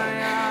bags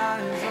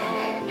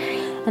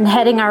and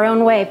heading our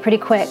own way pretty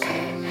quick.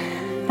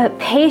 But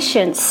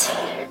patience.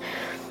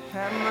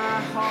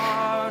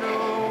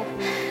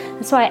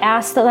 That's why I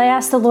asked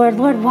the Lord,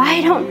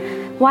 why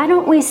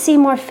don't we see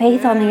more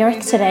faith on the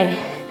earth today?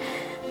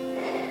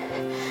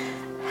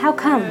 How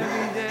come?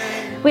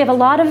 We have a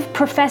lot of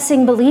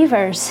professing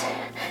believers,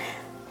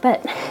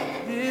 but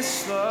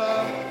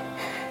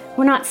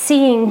we're not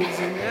seeing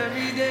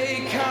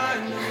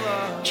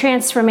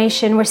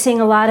transformation. We're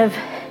seeing a lot of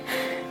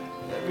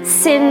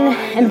sin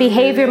and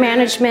behavior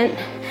management.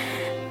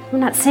 We're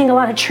not seeing a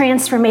lot of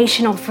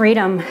transformational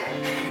freedom,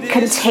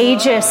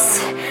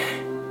 contagious,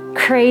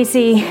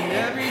 crazy,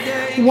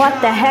 what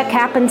the heck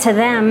happened to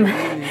them,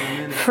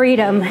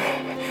 freedom.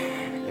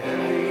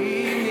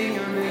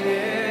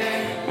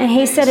 And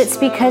He said it's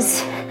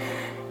because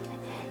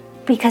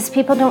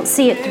people don't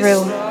see it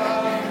through.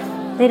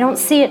 They don't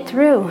see it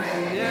through.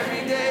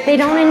 They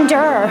don't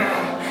endure.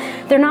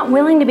 They're not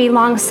willing to be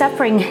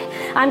long-suffering.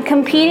 I'm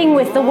competing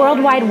with the World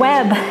Wide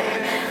Web.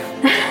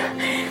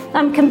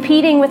 I'm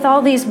competing with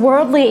all these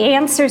worldly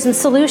answers and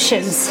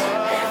solutions,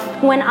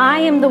 when I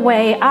am the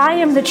way, I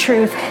am the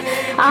truth,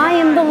 I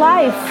am the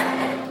life.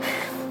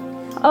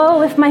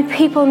 Oh, if my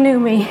people knew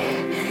me,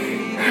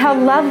 how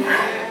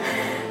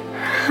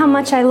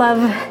much I love,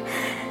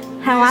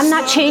 how I'm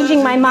not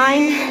changing my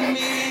mind.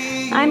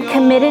 I'm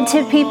committed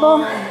to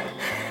people,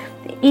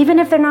 even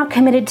if they're not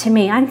committed to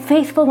me. I'm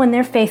faithful when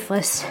they're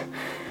faithless.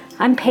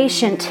 I'm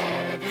patient.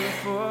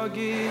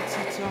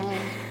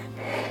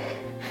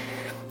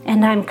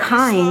 And I'm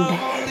kind.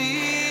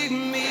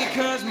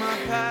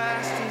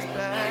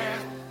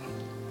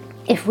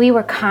 If we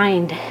were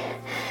kind.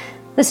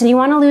 Listen, you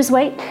want to lose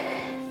weight?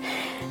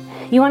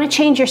 You want to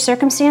change your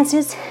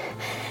circumstances?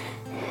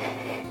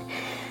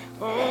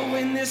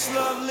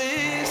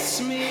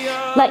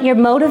 Let your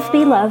motive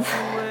be love.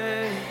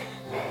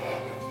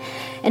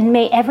 And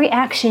may every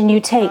action you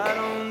take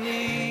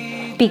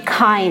be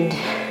kind.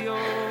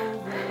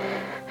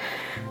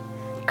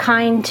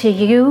 Kind to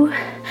you.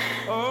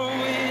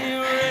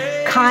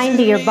 Kind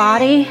to your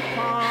body.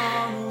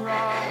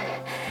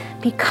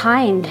 Be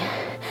kind.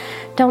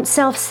 Don't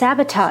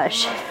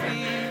self-sabotage.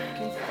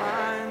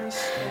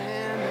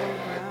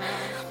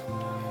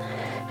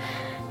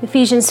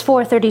 Ephesians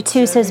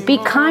 4:32 says, be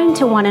kind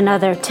to one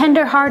another,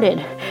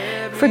 tender-hearted,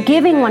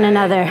 forgiving one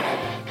another,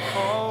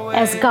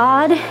 as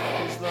God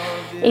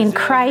in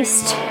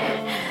Christ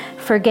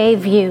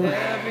forgave you.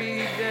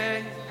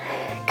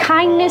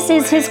 Kindness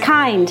is His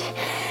kind.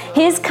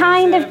 His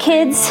kind of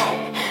kids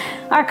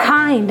are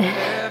kind.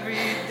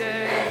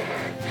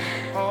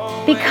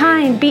 Be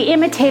kind. Be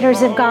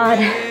imitators of God.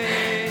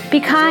 Be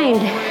kind.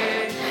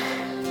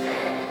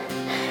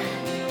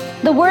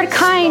 The word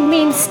kind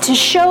means to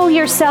show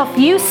yourself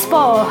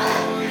useful.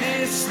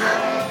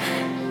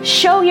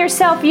 Show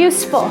yourself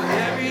useful.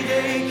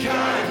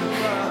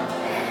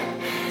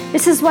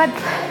 This is what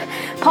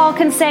Paul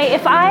can say.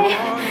 If I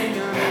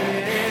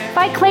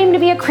claim to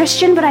be a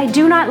Christian but I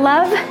do not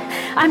love,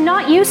 I'm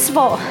not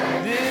useful.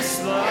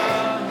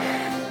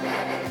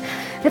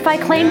 If I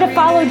claim to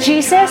follow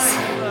Jesus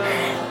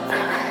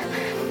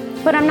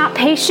but I'm not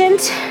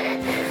patient.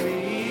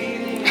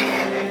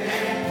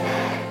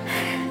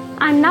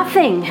 I'm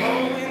nothing.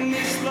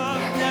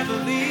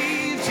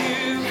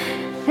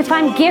 If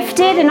I'm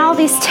gifted in all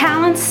these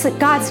talents that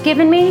God's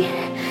given me,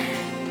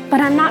 but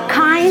I'm not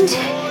kind,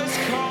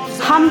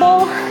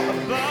 humble,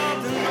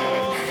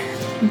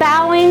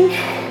 bowing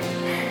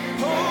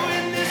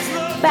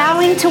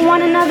to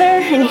one another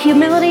in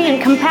humility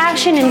and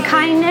compassion and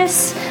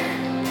kindness,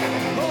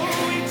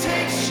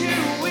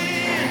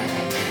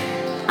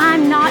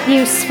 I'm not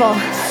useful.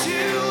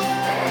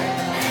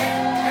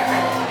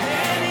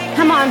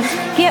 Come on,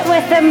 get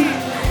with them.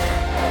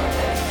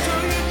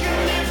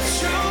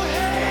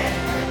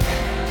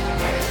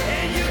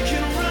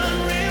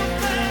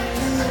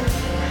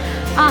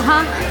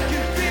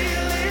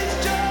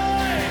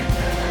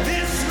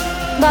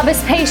 Love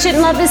is patient,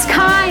 love is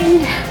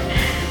kind.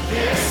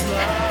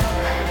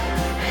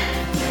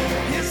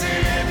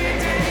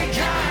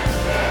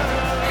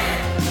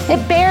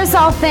 It bears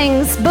all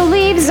things,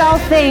 believes all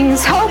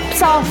things,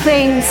 hopes all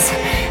things,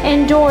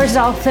 endures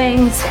all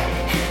things.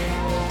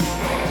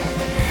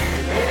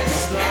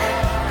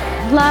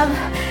 Love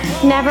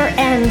never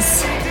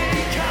ends.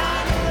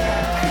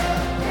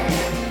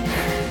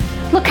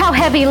 Look how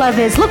heavy love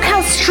is. Look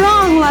how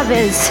strong love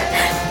is.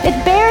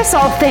 It bears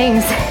all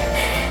things,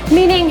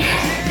 meaning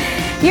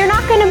you're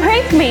not going to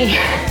break me.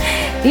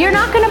 You're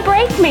not going to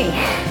break me.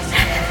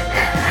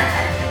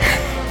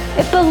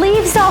 It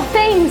believes all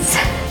things,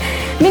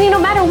 meaning no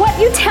matter what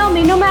you tell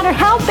me, no matter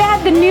how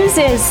bad the news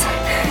is,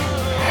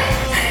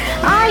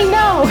 I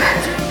know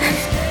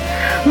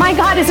my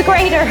God is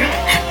greater.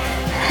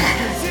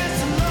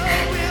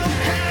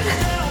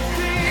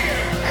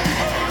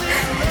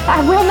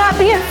 I will not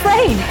be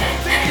afraid.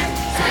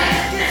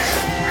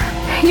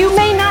 You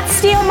may not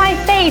steal my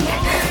faith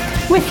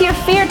with your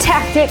fear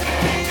tactic.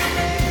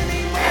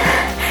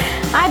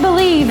 I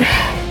believe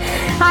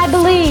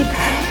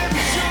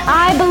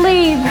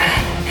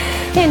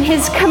in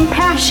His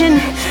compassion,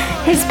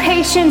 His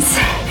patience,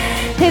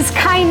 His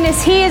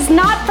kindness. He has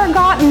not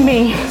forgotten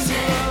me.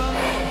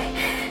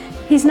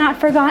 He's not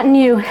forgotten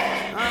you.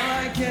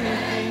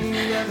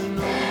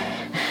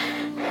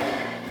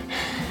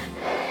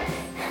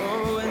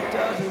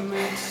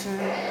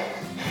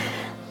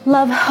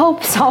 Love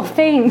hopes all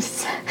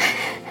things.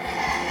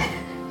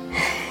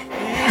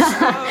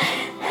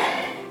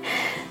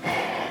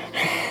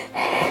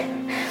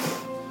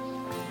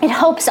 It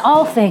hopes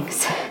all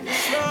things.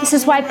 This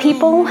is why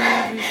people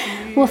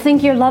will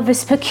think your love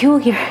is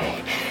peculiar,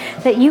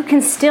 that you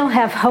can still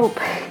have hope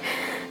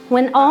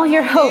when all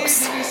your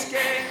hopes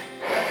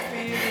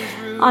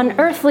on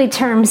earthly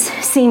terms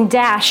seem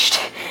dashed.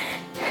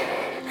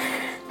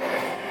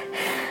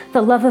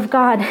 The love of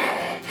God,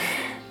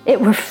 it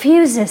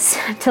refuses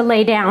to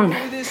lay down.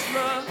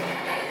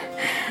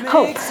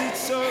 Hope.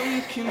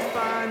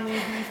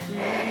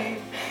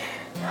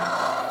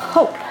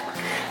 Hope.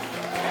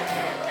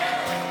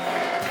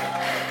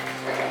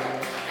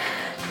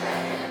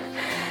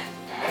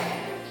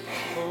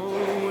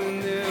 Oh,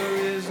 when there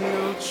is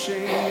no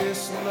chain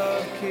this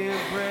love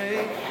can't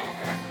break.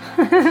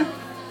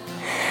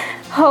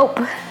 Hope.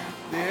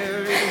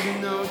 There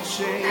is no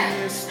chain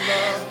this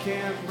love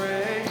can't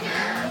break.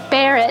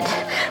 Bear it.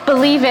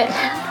 Believe it.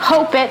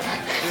 Hope it.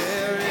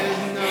 There is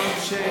no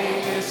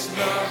chain this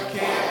love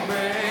can't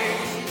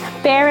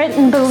break. Bear it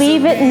and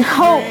believe it and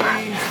hope.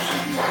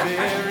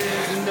 There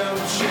is no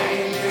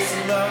chain this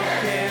love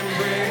can't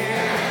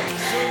break.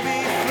 So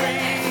be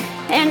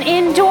free. And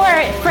endure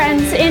it,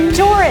 friends.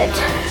 Endure it.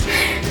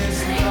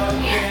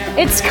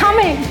 It's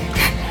coming.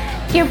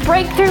 Your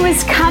breakthrough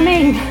is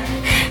coming.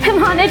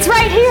 Come on, it's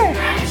right here.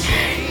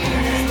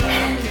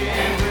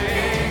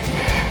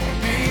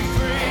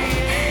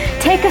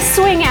 Take a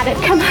swing at it.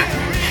 Come on.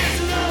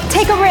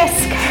 Take a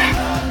risk.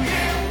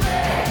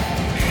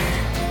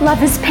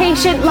 Love is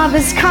patient. Love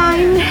is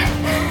kind.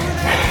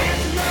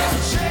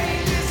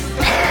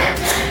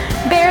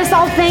 Bears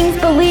all things,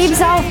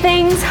 believes all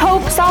things,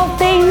 hopes all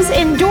things,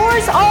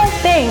 endures all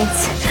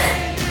things.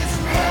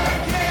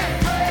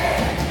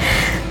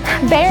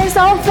 Bears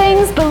all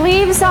things,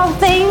 believes all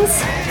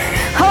things,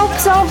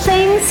 hopes all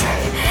things,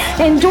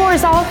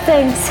 endures all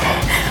things.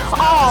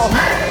 All.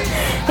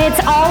 It's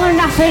all or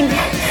nothing.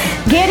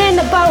 Get in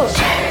the boat.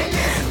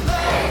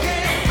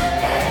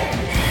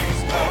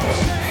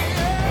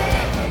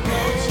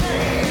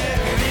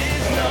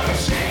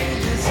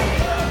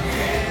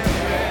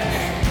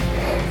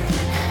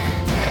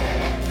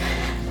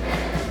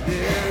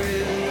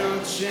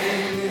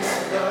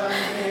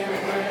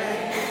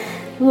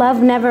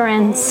 Love never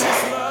ends.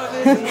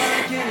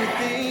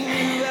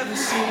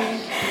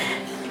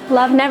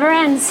 Love never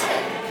ends.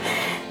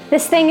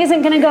 This thing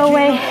isn't going to go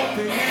away.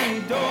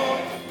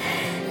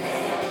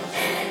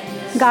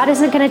 God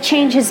isn't going to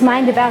change His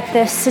mind about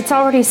this. It's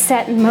already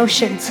set in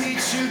motion.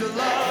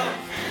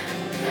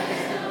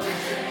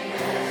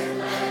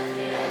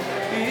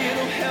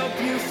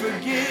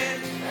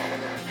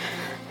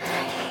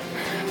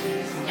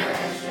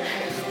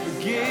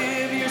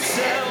 Forgive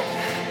yourself,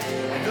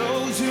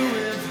 those who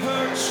have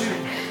hurt you.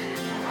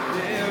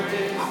 There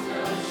is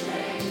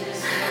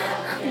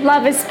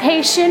Love is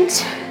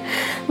patient.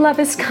 Love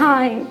is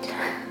kind.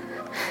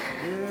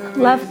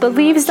 Love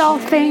believes all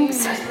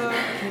things,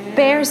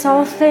 bears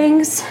all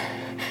things,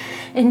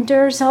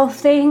 endures all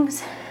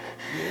things,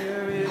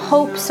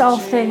 hopes all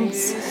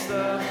things.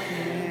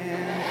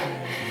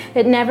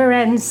 It never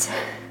ends.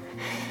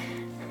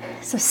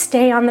 So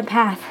stay on the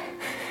path.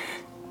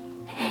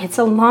 It's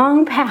a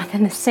long path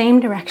in the same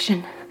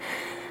direction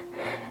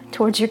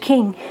towards your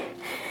King,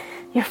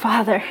 your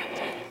Father.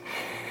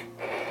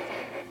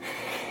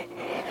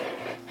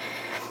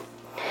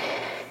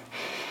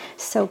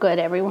 So good,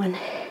 everyone.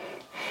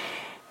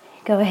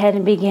 Go ahead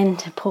and begin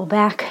to pull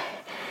back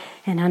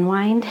and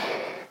unwind.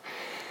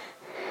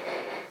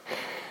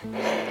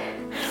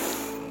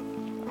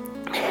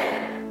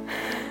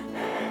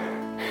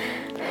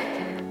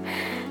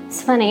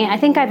 It's funny, I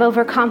think I've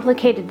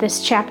overcomplicated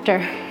this chapter.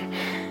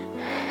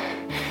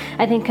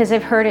 I think because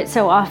I've heard it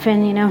so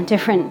often,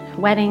 different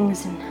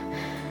weddings.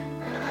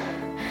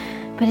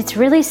 But it's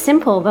really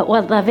simple about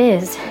what love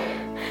is.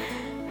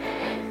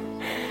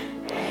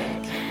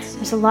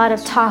 There's a lot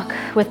of talk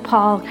with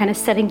Paul kind of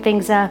setting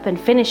things up and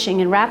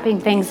finishing and wrapping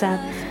things up.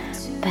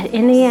 But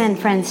in the end,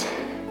 friends,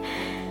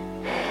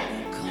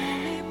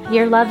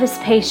 your love is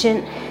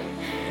patient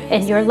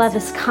and your love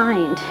is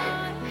kind.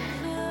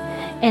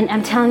 And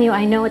I'm telling you,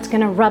 I know it's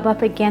going to rub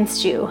up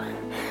against you.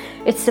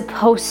 It's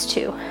supposed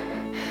to.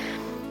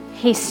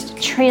 He's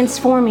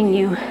transforming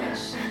you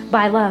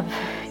by love.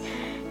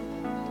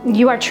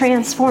 You are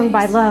transformed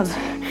by love.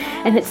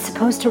 And it's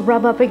supposed to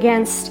rub up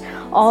against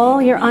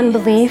all your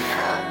unbelief,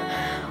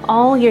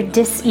 all your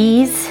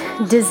disease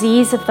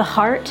of the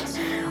heart,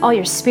 all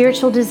your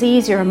spiritual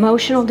disease, your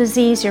emotional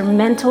disease, your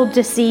mental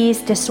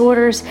disease,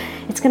 disorders.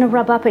 It's going to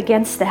rub up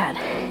against that.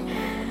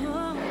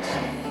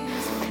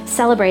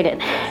 Celebrate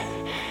it.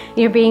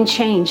 You're being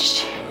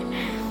changed.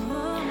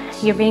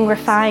 You're being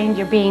refined.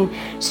 You're being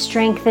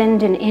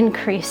strengthened and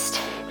increased.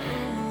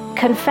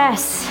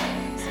 Confess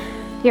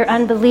your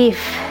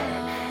unbelief.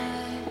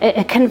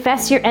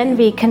 Confess your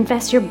envy.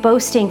 Confess your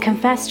boasting.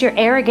 Confess your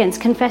arrogance.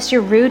 Confess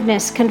your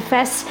rudeness.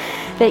 Confess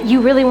that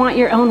you really want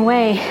your own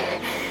way.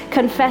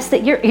 Confess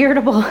that you're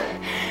irritable.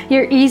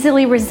 You're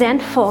easily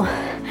resentful.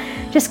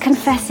 Just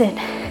confess it.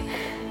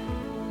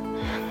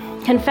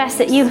 Confess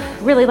that you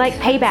really like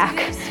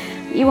payback.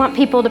 You want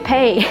people to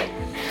pay.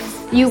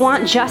 You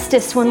want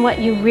justice when what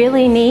you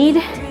really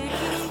need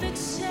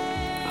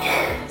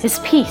is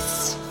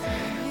peace.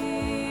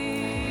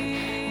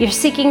 You're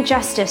seeking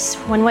justice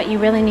when what you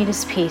really need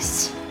is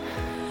peace.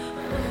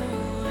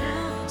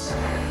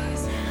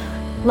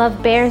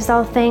 Love bears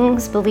all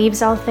things,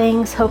 believes all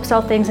things, hopes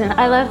all things. And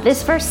I love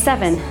this verse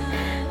 7.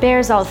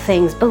 Bears all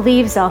things,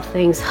 believes all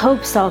things,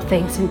 hopes all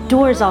things,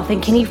 endures all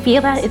things. Can you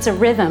feel that? It's a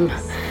rhythm.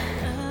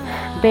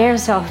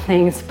 Bears all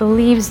things,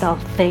 believes all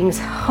things,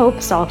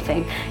 hopes all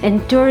things,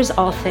 endures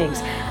all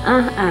things.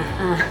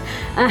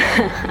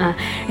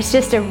 It's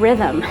just a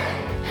rhythm.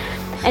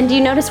 And do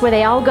you notice where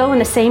they all go in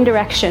the same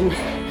direction?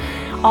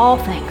 All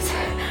things,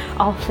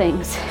 all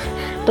things.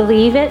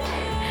 Believe it,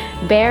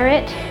 bear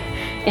it,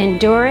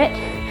 endure it,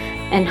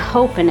 and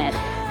hope in it.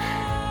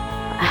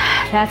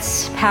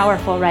 That's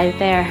powerful right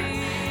there.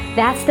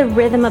 That's the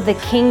rhythm of the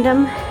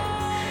kingdom.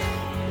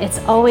 It's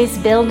always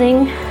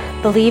building,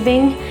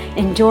 believing,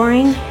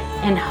 enduring,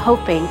 and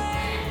hoping.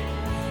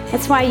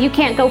 That's why you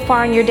can't go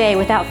far in your day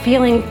without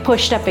feeling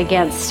pushed up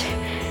against.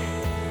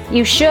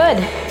 You should.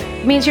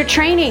 It means you're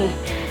training.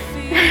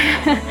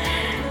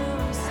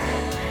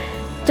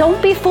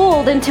 Don't be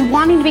fooled into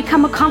wanting to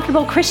become a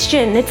comfortable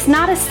Christian. It's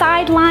not a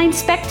sideline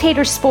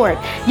spectator sport.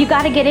 You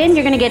got to get in,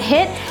 you're going to get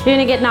hit, you're going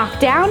to get knocked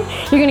down,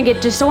 you're going to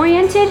get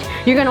disoriented,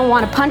 you're going to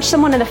want to punch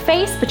someone in the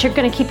face, but you're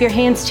going to keep your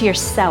hands to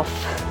yourself.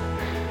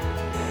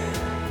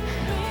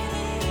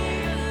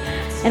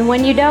 And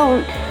when you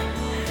don't,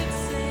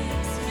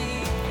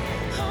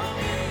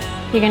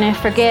 you're going to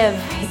forgive,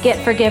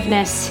 get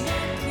forgiveness.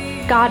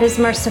 God is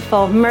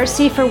merciful.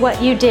 Mercy for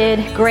what you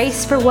did,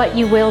 grace for what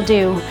you will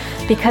do,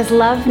 because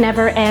love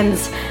never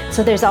ends.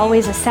 So there's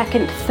always a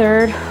second,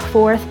 third,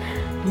 fourth,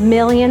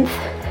 millionth,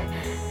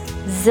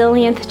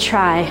 zillionth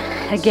try,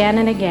 again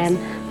and again.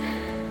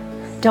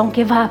 Don't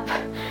give up.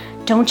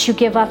 Don't you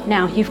give up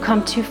now. You've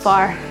come too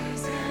far.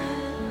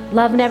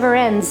 Love never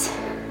ends.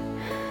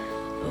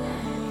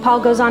 Paul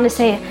goes on to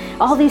say,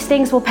 all these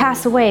things will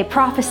pass away.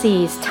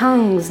 Prophecies,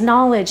 tongues,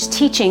 knowledge,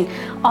 teaching.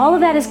 All of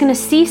that is going to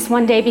cease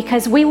one day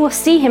because we will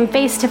see him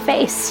face to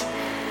face.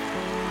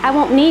 I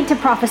won't need to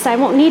prophesy. I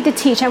won't need to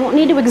teach. I won't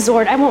need to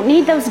exhort. I won't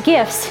need those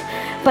gifts,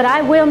 but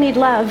I will need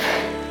love.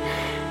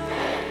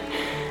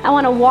 I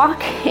want to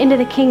walk into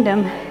the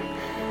kingdom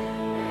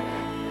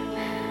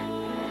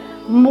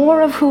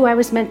more of who I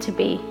was meant to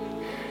be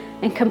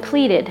and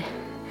completed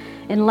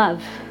in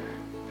love.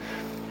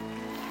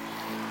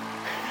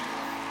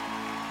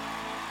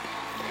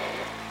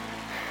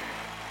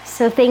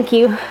 So thank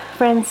you,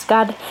 friends.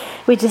 God,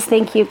 we just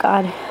thank you,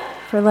 God,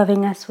 for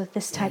loving us with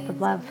this type of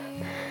love.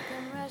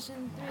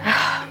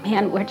 Oh,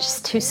 man, we're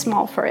just too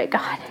small for it,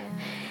 God.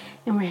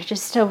 And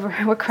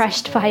we're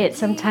crushed by it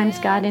sometimes,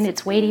 God, in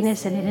its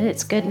weightiness and in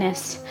its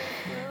goodness.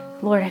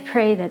 Lord, I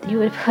pray that you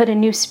would put a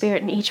new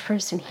spirit in each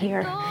person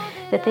here,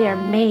 that they are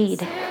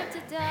made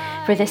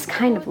for this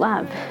kind of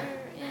love.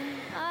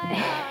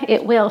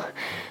 It will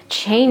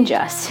change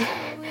us,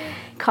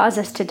 cause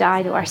us to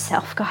die to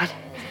ourselves, God,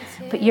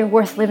 but you're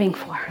worth living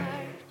for.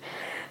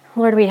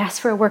 Lord, we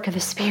ask for a work of the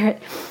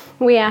Spirit.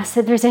 We ask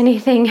that there's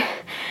anything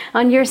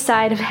on your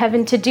side of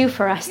heaven to do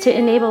for us, to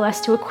enable us,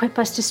 to equip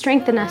us, to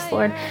strengthen us,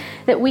 Lord,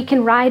 that we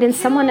can ride in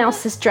someone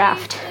else's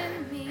draft.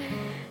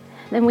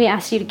 Then we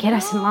ask you to get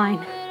us in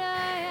line.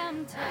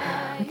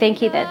 We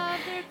thank you that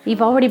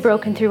you've already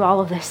broken through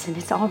all of this and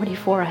it's already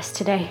for us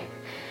today.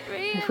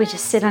 If we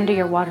just sit under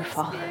your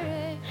waterfall.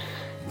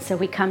 So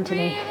we come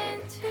today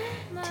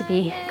to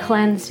be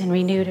cleansed and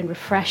renewed and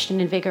refreshed and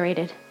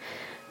invigorated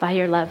by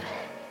your love.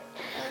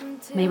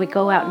 May we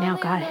go out now,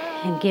 God,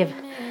 and give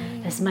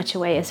as much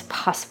away as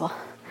possible,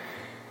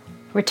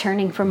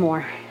 returning for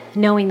more,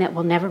 knowing that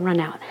we'll never run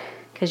out,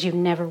 because you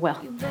never will.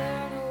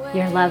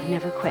 Your love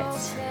never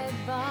quits.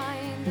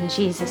 In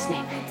Jesus'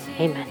 name,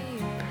 amen.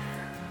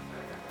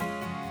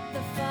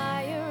 The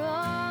fire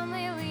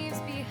only leaves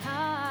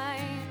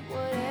behind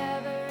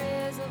whatever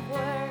is of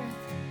worth.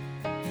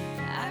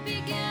 I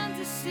began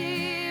to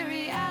see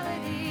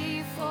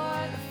reality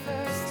for the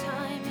first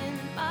time in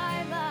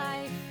my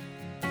life.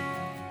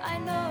 I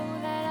know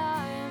that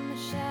I am a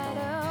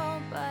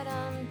shadow, but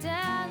I'm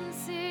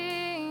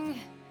dancing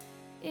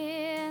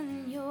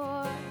in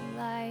your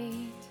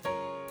light.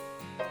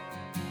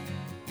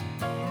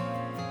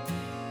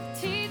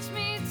 Teach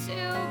me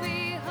to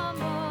be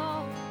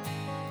humble.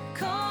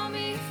 Call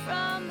me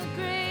from the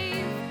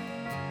grave.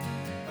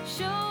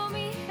 Show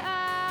me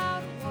how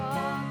to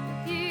walk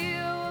with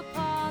you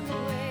upon the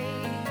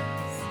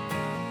waves.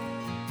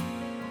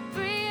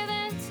 Breathe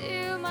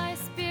into my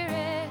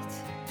spirit.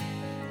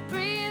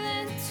 Breathe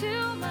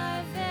into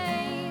my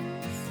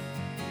veins.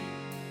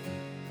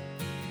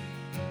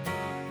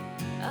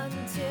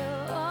 Until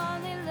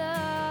only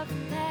love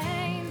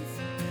remains.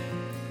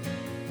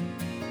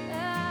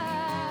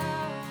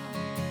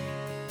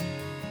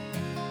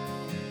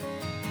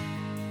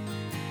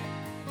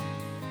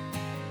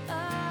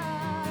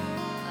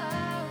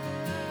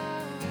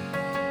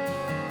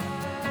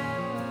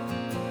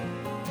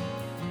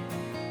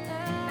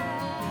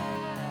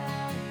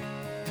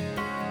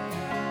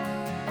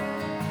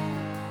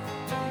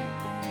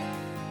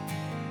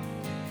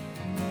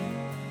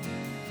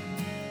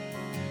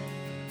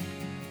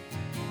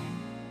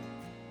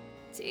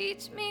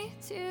 Teach me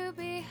to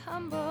be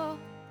humble.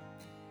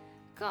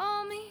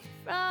 Call me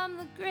from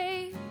the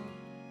grave.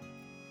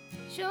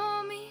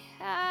 Show me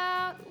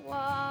how to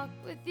walk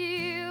with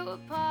you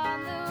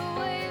upon the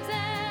waves.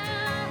 And